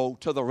don't go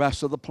to the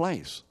rest of the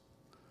place.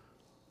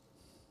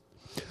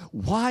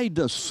 Why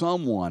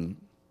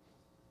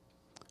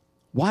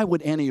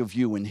would any of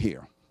you in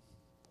here,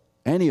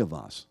 any of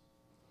us,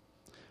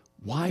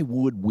 why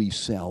would we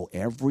sell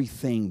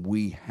everything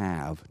we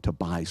have to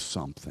buy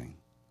something?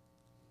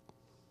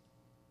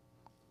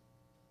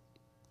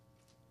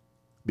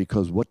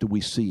 Because what do we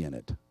see in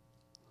it?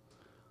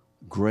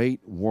 Great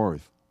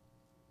worth.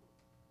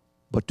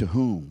 But to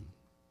whom?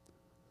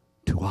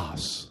 To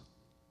us.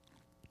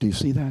 Do you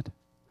see that?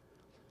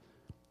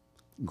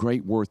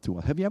 Great worth to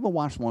us. Have you ever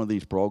watched one of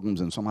these programs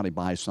and somebody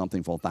buys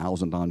something for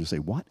 $1,000 and you say,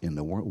 what in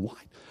the world?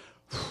 Why?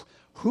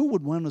 Who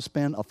would want to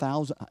spend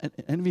 $1,000?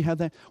 Any of you have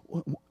that?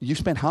 You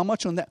spent how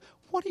much on that?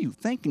 What are you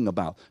thinking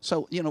about?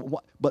 So,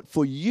 but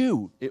for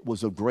you, it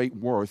was of great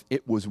worth.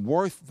 It was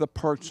worth the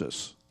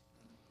purchase.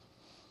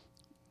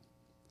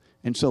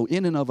 And so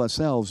in and of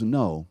ourselves,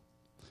 no.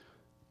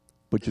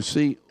 But you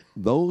see,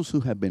 those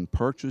who have been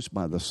purchased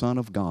by the Son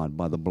of God,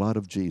 by the blood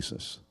of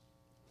Jesus,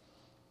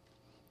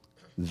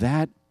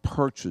 that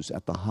purchase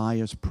at the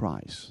highest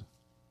price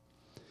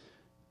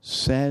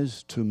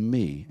says to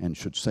me, and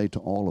should say to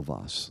all of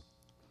us,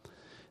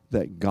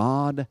 that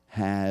God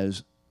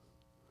has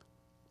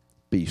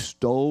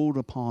bestowed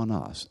upon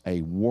us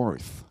a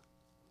worth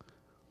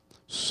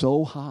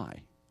so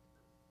high,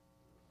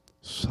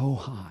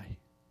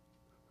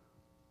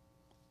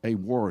 a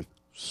worth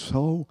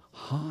so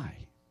high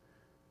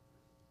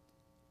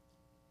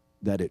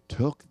that it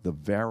took the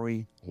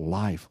very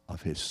life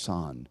of his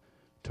Son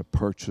to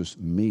purchase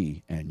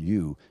me and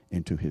you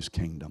into his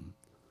kingdom.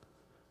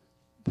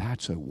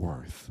 That's a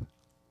worth.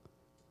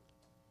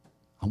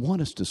 I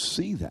want us to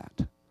see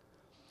that.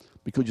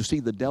 Because you see,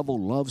 the devil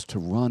loves to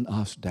run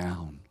us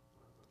down.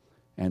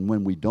 And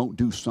when we don't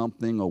do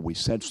something or we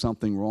said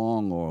something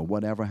wrong or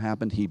whatever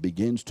happened, he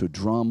begins to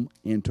drum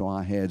into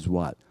our heads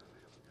what?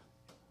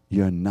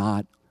 You're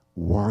not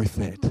worth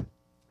it.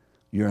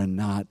 You're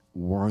not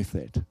worth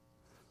it.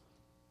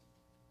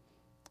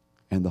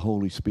 And the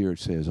Holy Spirit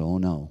says, oh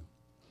no.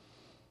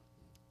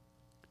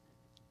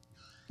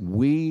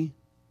 We,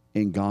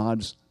 in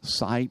God's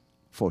sight,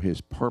 for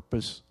his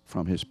purpose,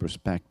 from his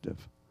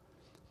perspective,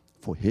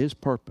 for his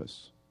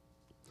purpose,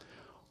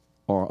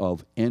 are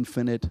of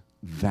infinite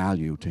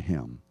value to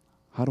him.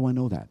 How do I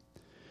know that?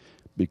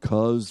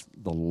 Because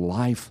the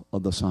life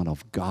of the Son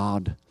of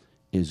God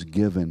is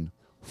given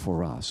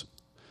for us.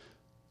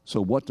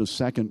 So what does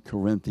 2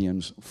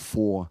 Corinthians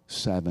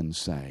 4:7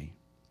 say?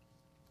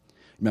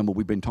 Remember,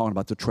 we've been talking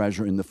about the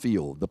treasure in the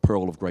field, the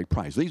pearl of great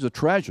price. These are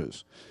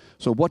treasures.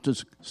 So what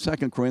does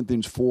 2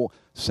 Corinthians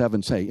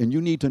 4:7 say? And you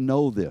need to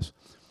know this.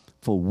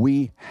 For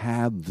we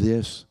have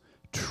this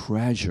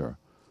treasure,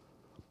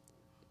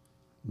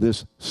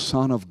 this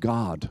Son of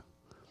God,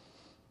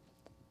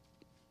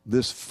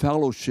 this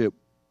fellowship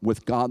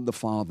with God the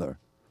Father.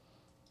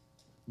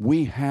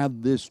 We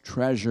have this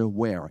treasure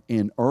where?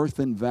 In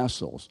earthen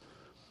vessels,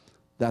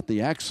 that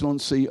the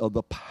excellency of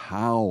the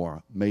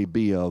power may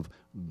be of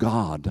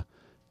God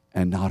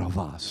and not of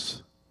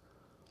us.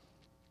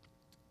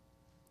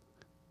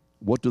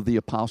 What do the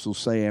apostles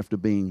say after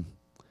being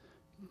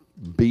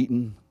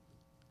beaten?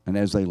 And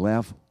as they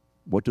left,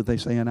 what do they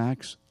say in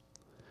Acts?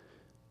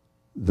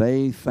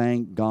 They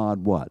thank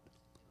God what?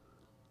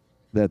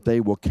 That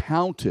they were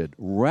counted,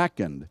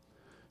 reckoned,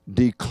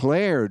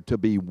 declared to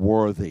be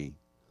worthy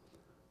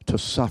to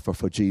suffer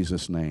for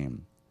Jesus'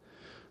 name.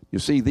 You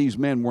see, these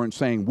men weren't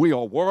saying, we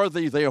are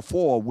worthy,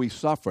 therefore we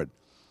suffered.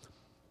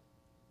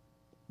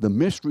 The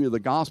mystery of the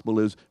gospel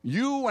is,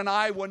 you and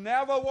I were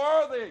never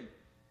worthy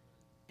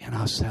in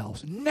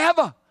ourselves.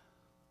 Never.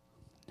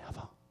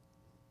 Never.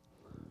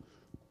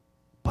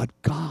 But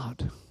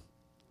God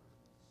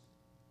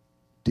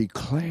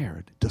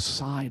declared,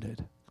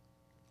 decided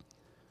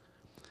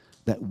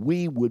that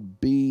we would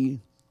be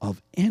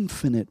of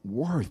infinite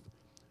worth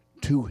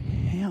to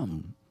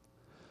him.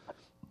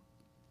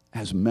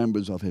 as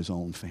members of his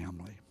own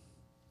family.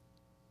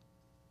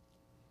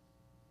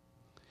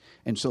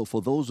 And so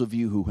for those of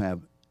you who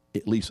have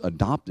at least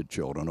adopted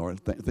children, or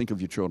think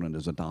of your children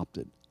as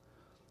adopted,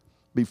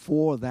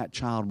 before that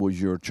child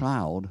was your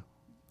child,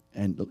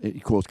 and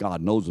of course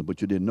God knows it,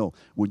 but you didn't know,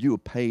 would you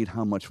have paid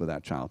how much for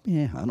that child?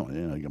 Yeah, I don't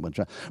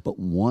know. But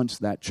once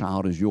that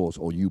child is yours,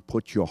 or you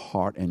put your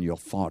heart and your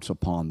thoughts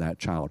upon that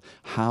child,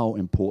 how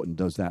important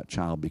does that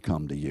child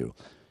become to you?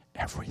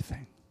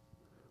 Everything.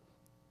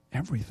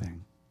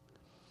 Everything.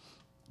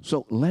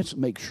 So let's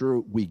make sure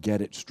we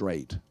get it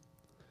straight.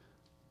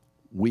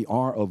 We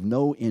are of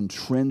no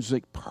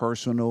intrinsic,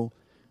 personal,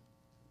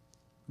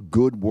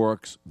 good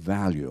works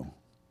value.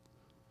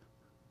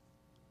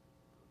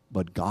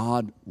 But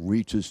God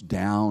reaches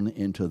down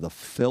into the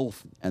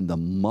filth and the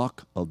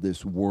muck of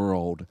this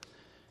world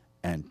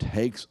and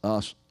takes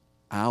us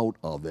out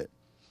of it,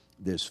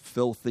 this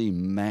filthy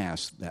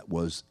mass that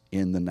was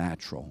in the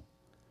natural.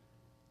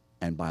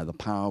 And by the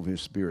power of his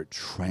Spirit,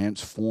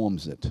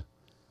 transforms it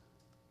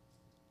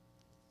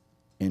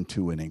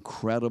into an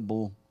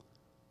incredible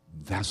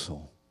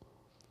vessel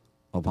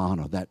of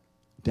honor that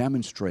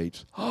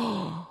demonstrates,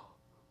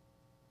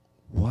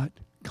 what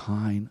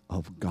kind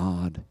of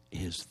God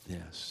is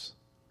this?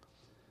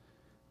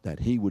 That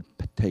he would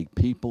take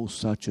people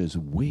such as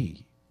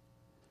we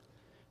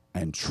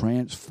and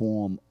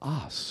transform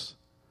us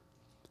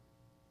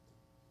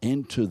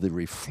into the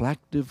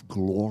reflective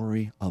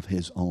glory of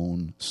his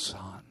own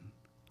Son.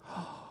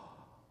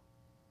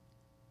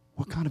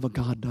 What kind of a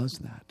God does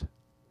that?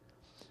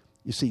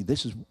 You see,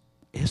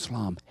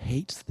 Islam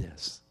hates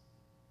this.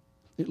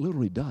 It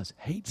literally does,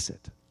 hates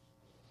it.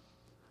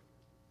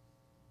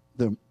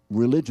 The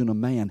religion of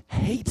man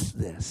hates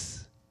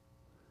this.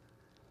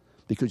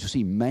 Because you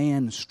see,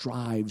 man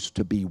strives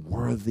to be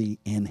worthy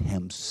in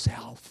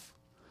himself.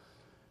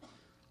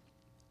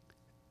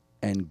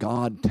 And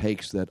God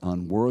takes that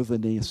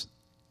unworthiness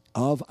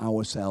of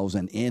ourselves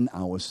and in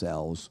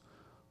ourselves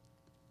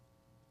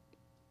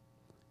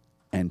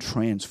and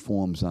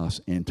transforms us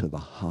into the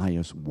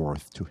highest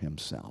worth to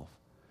himself.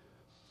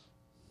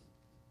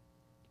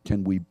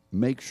 Can we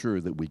make sure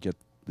that we get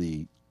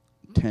the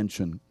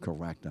tension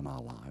correct in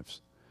our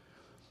lives?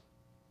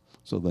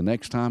 So the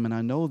next time, and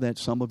I know that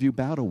some of you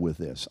battle with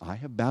this. I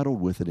have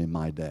battled with it in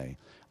my day.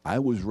 I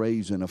was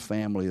raised in a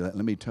family that,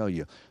 let me tell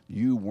you,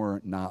 you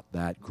weren't not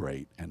that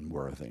great and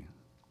worthy.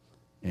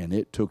 And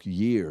it took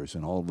years,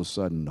 and all of a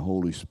sudden the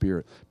Holy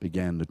Spirit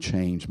began to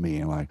change me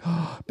and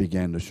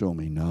began to show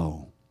me,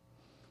 no.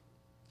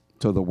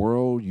 To the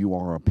world, you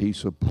are a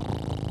piece of,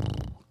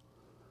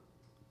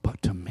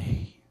 but to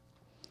me,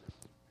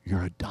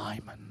 you're a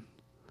diamond,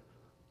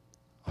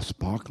 a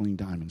sparkling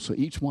diamond. So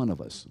each one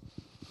of us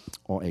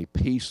are a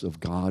piece of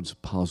God's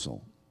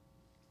puzzle.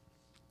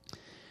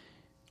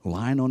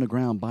 Lying on the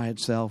ground by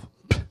itself,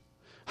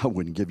 I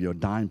wouldn't give you a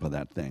dime for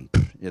that thing.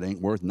 It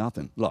ain't worth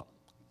nothing. Look,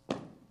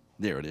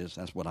 there it is.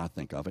 That's what I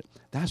think of it.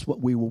 That's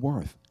what we were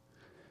worth.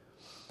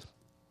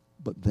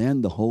 But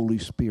then the Holy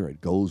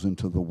Spirit goes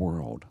into the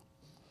world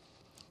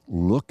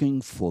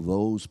looking for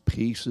those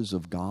pieces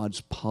of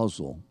God's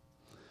puzzle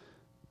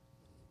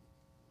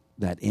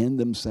that in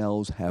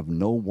themselves have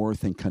no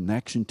worth in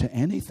connection to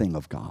anything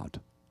of God.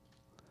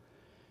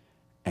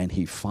 And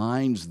he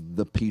finds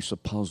the piece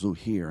of puzzle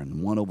here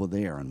and one over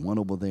there and one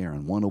over there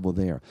and one over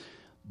there.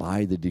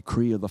 By the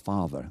decree of the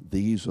Father,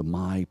 these are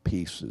my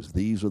pieces.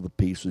 These are the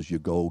pieces you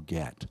go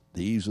get.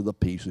 These are the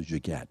pieces you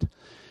get.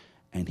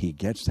 And he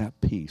gets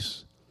that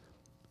piece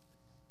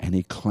and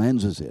he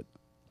cleanses it.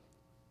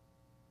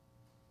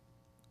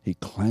 He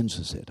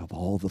cleanses it of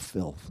all the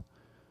filth.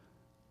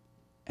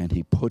 And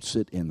he puts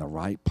it in the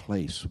right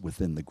place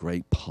within the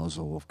great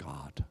puzzle of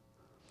God.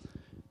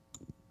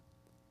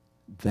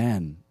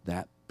 Then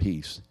that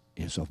piece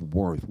is of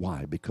worth.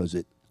 Why? Because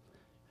it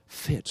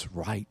fits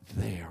right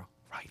there,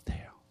 right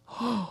there.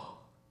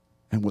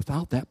 And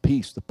without that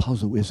piece, the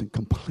puzzle isn't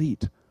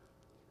complete.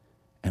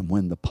 And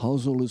when the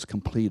puzzle is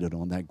completed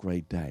on that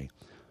great day,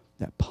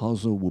 that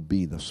puzzle will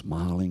be the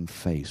smiling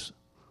face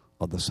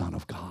of the Son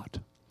of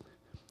God.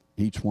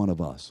 Each one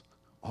of us.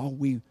 Are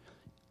we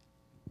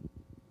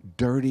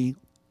dirty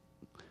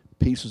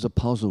pieces of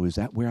puzzle? Is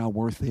that where our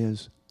worth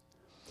is?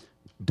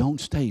 Don't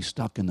stay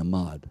stuck in the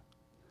mud.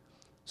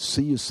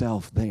 See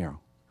yourself there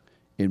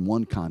in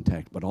one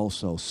context, but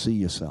also see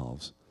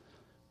yourselves.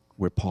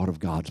 We're part of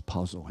God's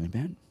puzzle.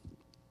 Amen?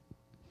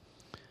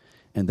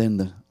 And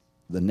then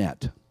the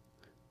net.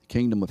 The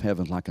kingdom of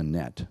heaven is like a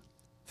net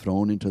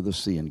thrown into the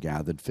sea and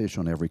gathered fish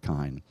on every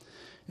kind.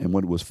 And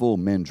when it was full,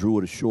 men drew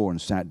it ashore and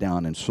sat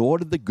down and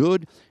sorted the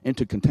good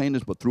into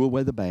containers, but threw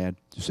away the bad.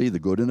 You see, the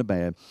good and the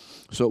bad.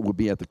 So it will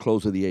be at the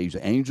close of the age.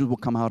 The angels will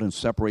come out and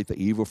separate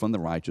the evil from the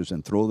righteous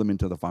and throw them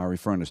into the fiery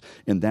furnace.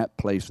 In that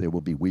place there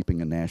will be weeping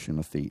and gnashing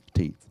of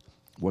teeth.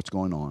 What's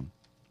going on?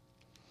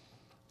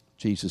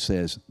 Jesus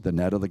says the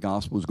net of the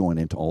gospel is going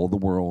into all the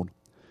world,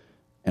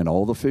 and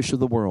all the fish of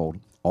the world,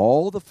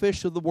 all the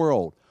fish of the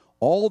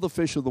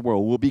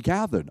world will be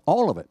gathered,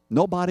 all of it.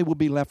 Nobody will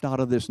be left out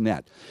of this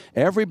net.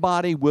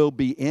 Everybody will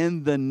be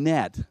in the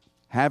net.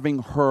 having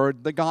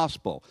heard the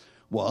gospel.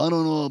 Well, I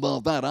don't know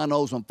about that. I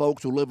know some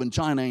folks who live in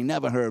China ain't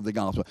never heard the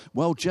gospel.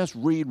 Well, just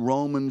read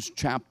Romans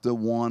chapter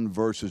 1,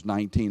 verses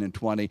 19 and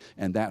 20,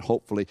 and that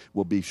hopefully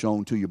will be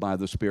shown to you by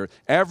the Spirit.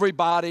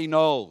 Everybody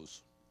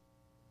knows.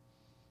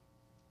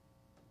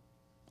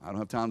 I don't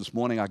have time this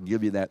morning. I can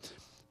give you that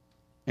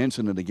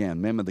incident again.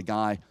 Remember the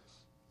guy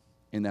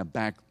in that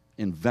back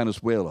in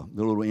Venezuela,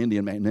 the little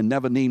Indian man, and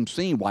never even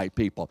seen white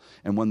people.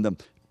 And when the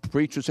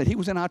preacher said, he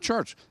was in our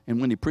church, and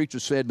when the preacher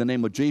said the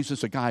name of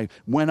Jesus, a guy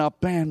went up,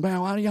 bang,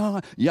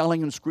 bang,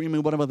 yelling and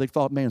screaming, whatever. They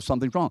thought, man,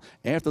 something's wrong.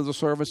 After the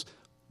service,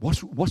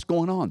 what's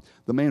going on?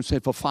 The man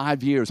said, for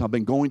 5 years, I've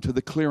been going to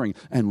the clearing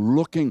and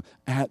looking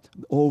at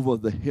over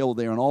the hill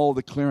there and all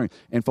the clearing.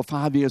 And for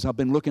 5 years, I've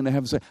been looking to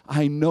heaven and say,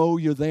 I know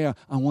you're there.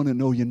 I want to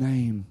know your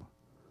name.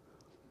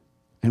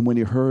 And when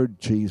he heard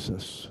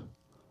Jesus,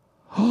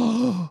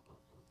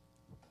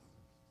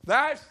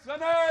 that's the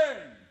name.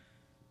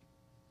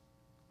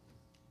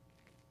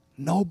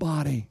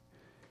 Nobody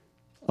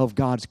of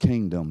God's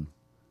kingdom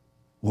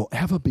will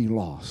ever be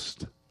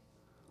lost.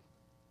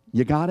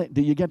 You got it?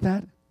 Do you get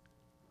that?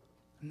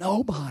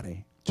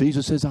 Nobody.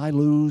 Jesus says, I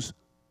lose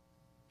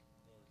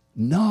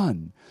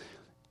none.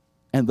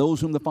 And those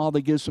whom the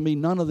Father gives to me,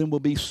 none of them will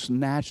be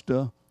snatched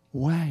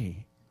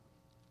away.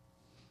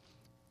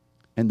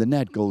 And the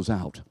net goes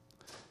out.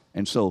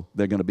 And so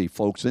there are going to be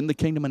folks in the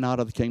kingdom and out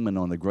of the kingdom, and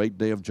on the great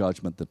day of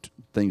judgment,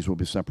 things will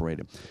be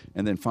separated.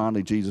 And then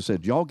finally, Jesus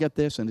said, y'all get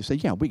this? And they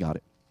said, yeah, we got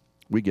it.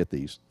 We get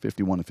these,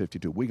 51 and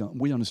 52.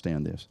 We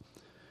understand this.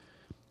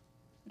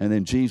 And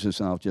then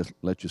Jesus, I'll just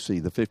let you see,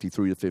 the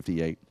 53 to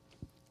 58,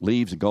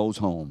 leaves and goes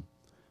home,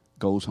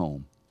 goes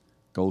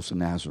to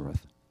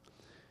Nazareth.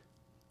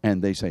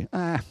 And they say,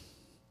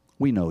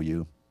 we know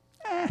you.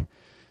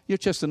 You're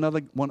just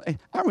another one.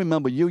 I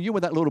remember you. You were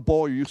that little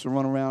boy who used to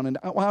run around. And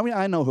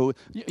I know who.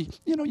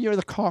 You know, you're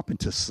the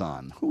carpenter's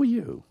son. Who are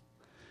you?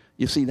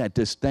 You see that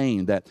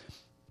disdain, that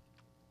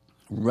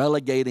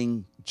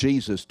relegating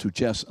Jesus to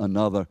just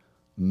another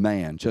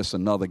man, just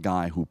another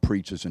guy who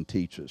preaches and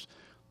teaches.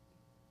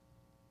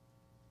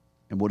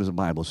 And what does the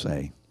Bible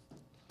say?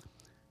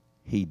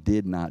 He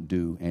did not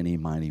do any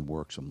mighty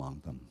works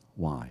among them.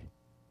 Why?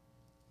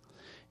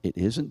 It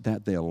isn't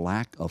that their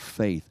lack of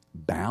faith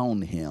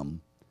bound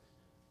him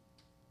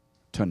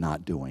to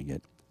not doing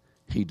it.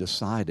 He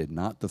decided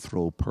not to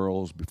throw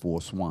pearls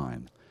before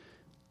swine.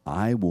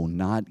 I will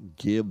not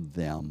give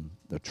them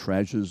the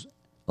treasures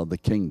of the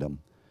kingdom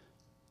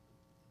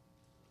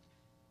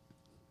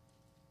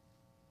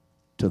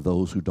to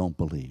those who don't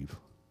believe.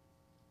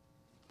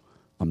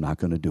 I'm not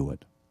going to do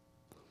it.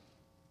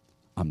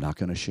 I'm not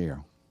going to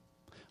share.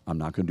 I'm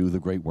not going to do the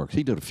great works.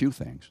 He did a few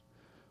things,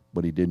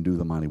 but he didn't do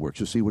the mighty works.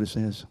 You see what it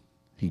says?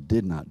 He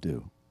did not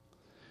do.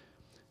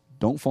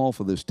 Don't fall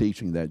for this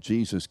teaching that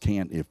Jesus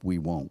can't if we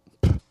won't.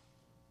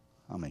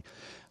 I mean,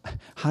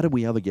 how did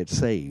we ever get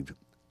saved?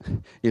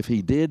 If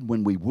he did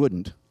when we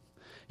wouldn't,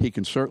 he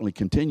can certainly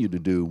continue to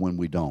do when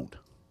we don't.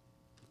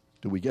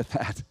 Do we get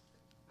that?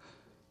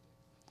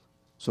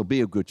 So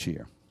be of good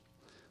cheer.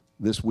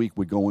 This week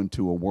we go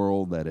into a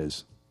world that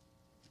is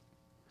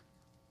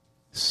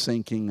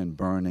sinking and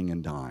burning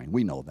and dying.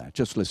 We know that.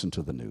 Just listen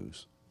to the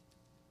news.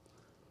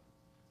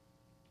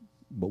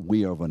 But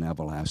we are of an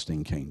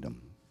everlasting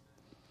kingdom.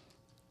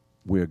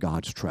 We're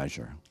God's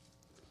treasure.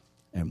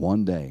 And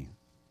one day,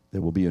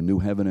 there will be a new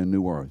heaven and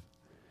new earth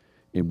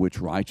in which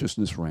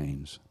righteousness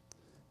reigns,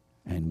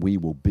 and we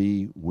will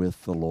be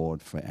with the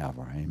Lord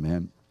forever.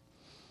 Amen.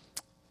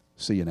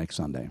 See you next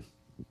Sunday.